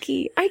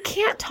 Bucky. I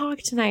can't talk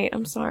tonight.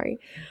 I'm sorry.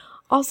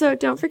 Also,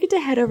 don't forget to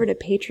head over to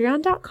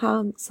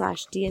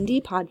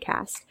patreon.com/D&D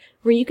podcast,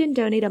 where you can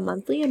donate a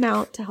monthly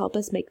amount to help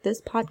us make this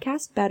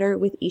podcast better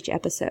with each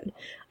episode.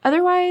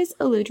 Otherwise,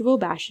 Elude will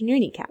bash in your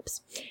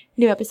kneecaps.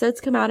 New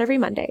episodes come out every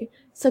Monday,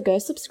 so go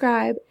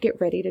subscribe, get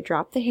ready to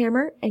drop the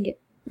hammer, and get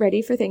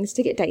ready for things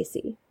to get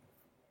dicey.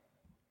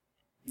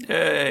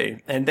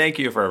 Yay! And thank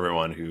you for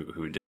everyone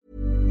who did.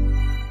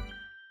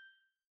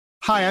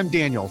 Hi, I'm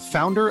Daniel,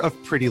 founder of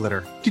Pretty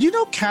Litter. Did you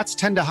know cats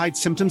tend to hide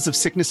symptoms of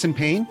sickness and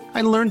pain?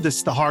 I learned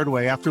this the hard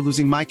way after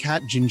losing my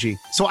cat, Gingy.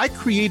 So I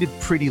created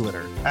Pretty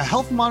Litter, a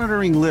health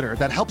monitoring litter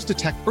that helps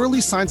detect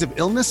early signs of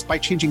illness by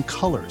changing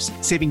colors,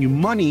 saving you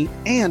money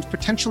and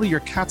potentially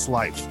your cat's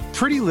life.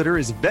 Pretty Litter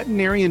is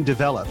veterinarian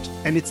developed,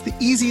 and it's the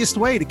easiest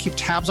way to keep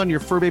tabs on your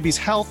fur baby's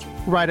health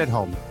right at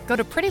home. Go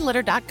to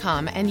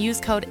prettylitter.com and use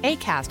code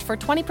ACAST for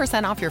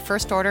 20% off your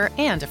first order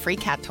and a free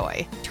cat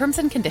toy. Terms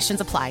and conditions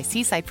apply.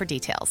 See site for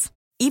details.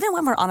 Even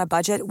when we're on a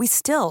budget, we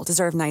still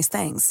deserve nice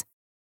things.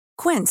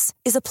 Quince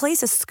is a place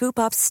to scoop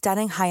up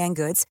stunning high-end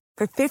goods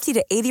for 50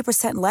 to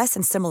 80% less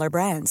than similar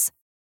brands.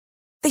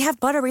 They have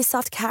buttery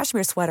soft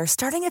cashmere sweaters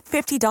starting at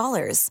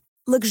 $50,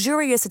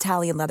 luxurious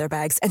Italian leather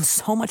bags, and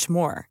so much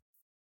more.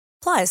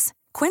 Plus,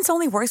 Quince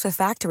only works with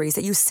factories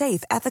that use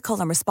safe, ethical,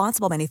 and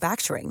responsible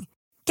manufacturing.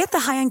 Get the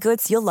high-end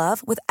goods you'll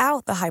love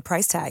without the high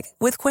price tag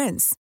with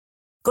Quince.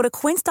 Go to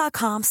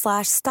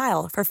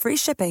quince.com/style for free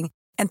shipping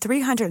and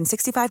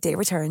 365-day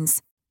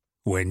returns.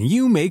 When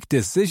you make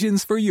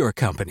decisions for your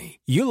company,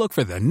 you look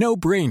for the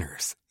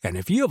no-brainers. And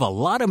if you have a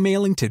lot of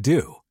mailing to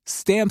do,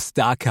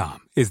 Stamps.com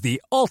is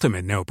the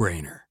ultimate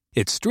no-brainer.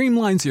 It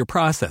streamlines your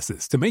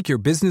processes to make your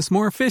business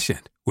more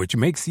efficient, which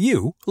makes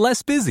you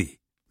less busy.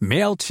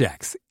 Mail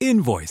checks,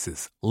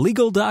 invoices,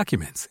 legal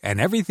documents,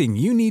 and everything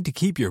you need to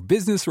keep your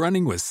business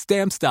running with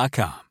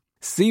Stamps.com.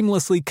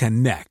 Seamlessly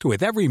connect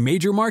with every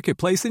major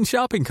marketplace and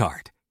shopping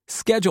cart.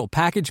 Schedule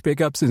package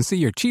pickups and see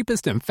your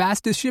cheapest and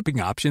fastest shipping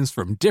options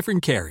from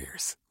different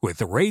carriers,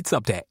 with rates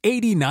up to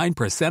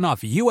 89%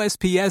 off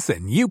USPS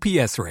and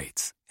UPS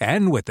rates.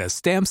 And with the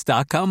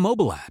Stamps.com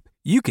mobile app,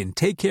 you can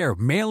take care of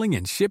mailing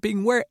and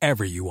shipping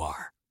wherever you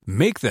are.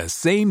 Make the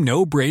same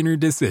no-brainer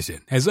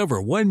decision as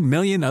over 1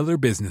 million other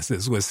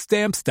businesses with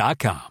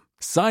Stamps.com.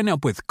 Sign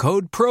up with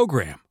code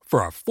PROGRAM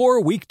for a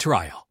 4-week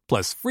trial,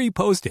 plus free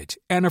postage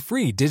and a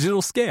free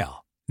digital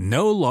scale.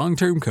 No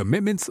long-term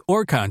commitments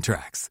or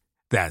contracts.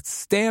 That's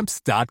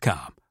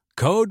Stamps.com.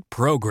 Code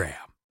PROGRAM.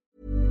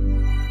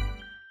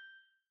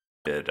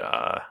 Did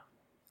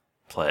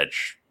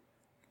pledge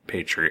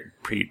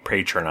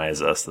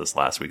patronize us this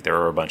last week. There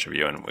were a bunch of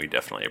you, and we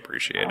definitely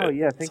appreciate it. Oh,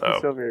 yeah. Thank you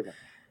so very much.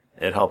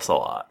 It helps a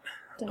lot.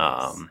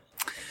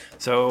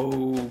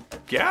 So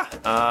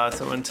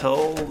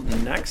until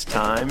next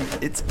time,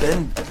 it's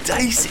been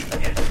dicey.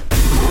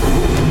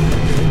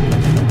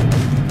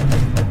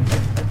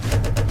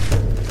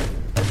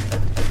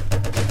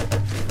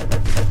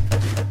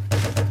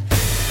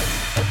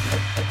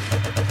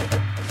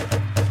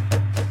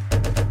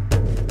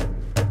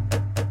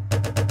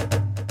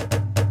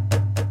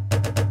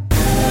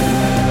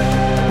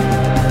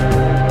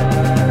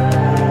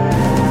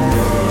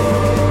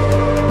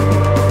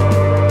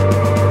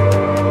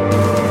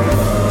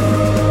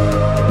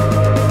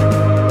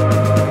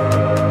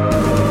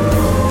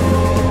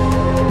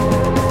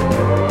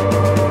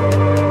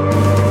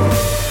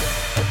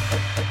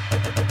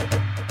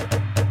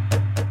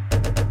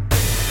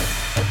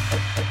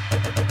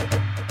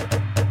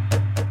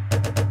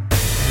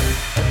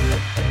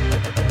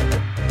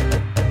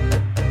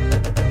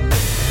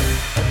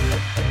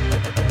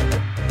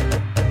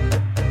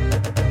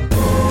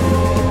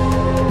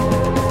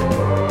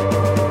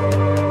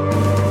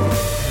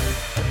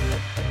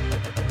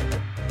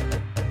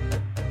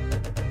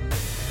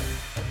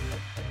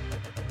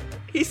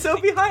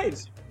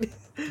 behind.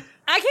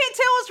 I can't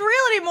tell what's real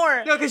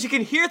anymore. No, because you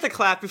can hear the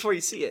clap before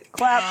you see it.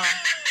 Clap.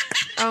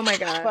 Oh my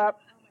god.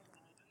 Clap.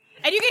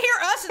 And you can hear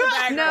us in the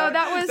background. No,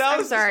 that was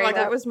I'm sorry. like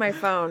that was my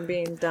phone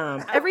being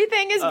dumb.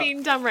 Everything is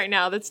being dumb right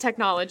now. That's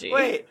technology.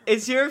 Wait,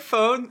 is your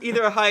phone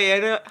either a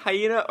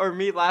hyena, or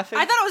me laughing?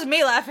 I thought it was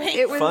me laughing.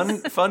 It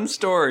was fun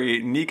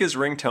story. Nika's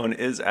ringtone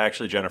is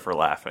actually Jennifer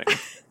laughing.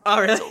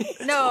 Oh, really?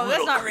 No,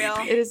 that's not creepy. real.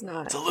 It is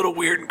not. It's a little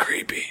weird and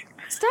creepy.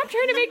 Stop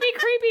trying to make me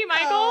creepy,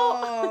 Michael.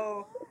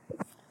 Oh.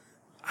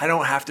 I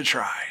don't have to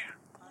try.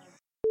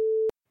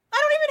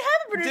 I don't even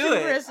have a producer. Do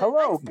it. Person.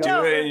 Hello.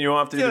 Do it, and you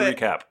won't have to do the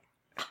recap.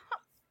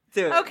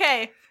 Do it.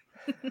 Okay.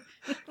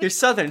 You're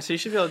Southern, so you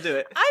should be able to do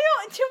it. I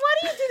don't. Why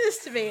do you do this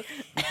to me?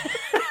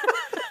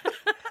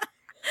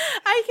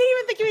 I can't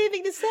even think of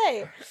anything to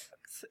say.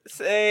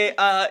 Say,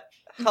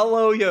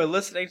 hello, you're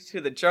listening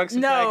to the Drunks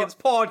and Dragons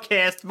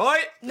podcast,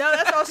 mate. No,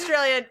 that's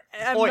Australian.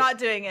 I'm Oi. not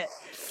doing it.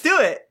 Do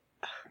it.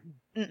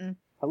 Mm-mm.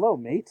 Hello,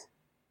 mate.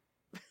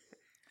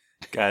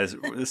 Guys,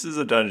 this is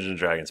a Dungeons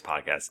 & Dragons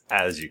podcast,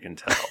 as you can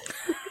tell.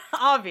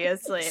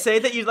 Obviously. Say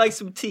that you'd like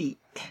some tea.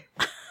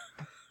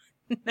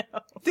 No.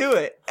 Do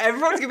it.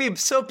 Everyone's going to be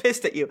so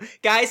pissed at you.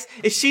 Guys,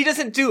 if she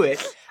doesn't do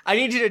it, I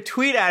need you to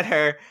tweet at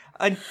her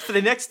for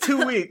the next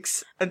 2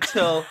 weeks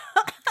until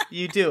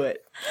you do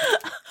it.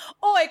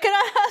 Oi, can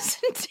I have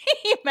some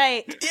tea,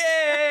 mate?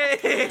 Yay!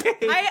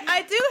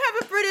 I do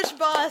have a British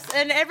boss,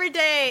 and every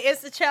day is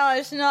the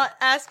challenge to not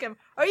ask him,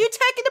 are you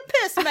taking a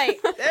piss,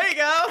 mate? There you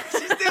go.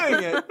 She's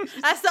doing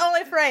it. That's the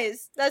only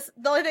phrase. That's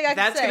the only thing I can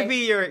say. That's going to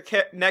be your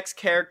next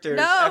character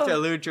after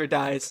Eludra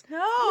dies.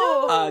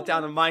 No.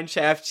 Down a mine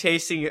shaft,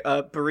 chasing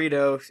a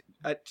burrito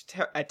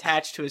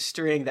attached to a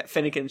string that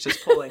Finnegan's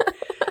just pulling.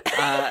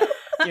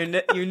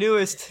 Your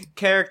newest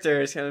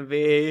character is gonna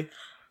be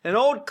an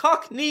old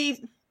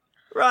Cockney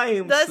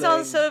rhyme. That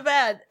sounds so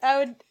bad.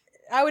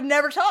 I would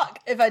never talk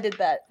if I did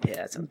that. Yeah,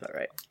 that sounds about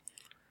right.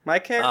 My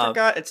character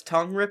got its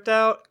tongue ripped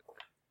out.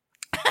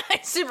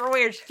 It's super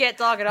weird. She can't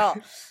talk at all.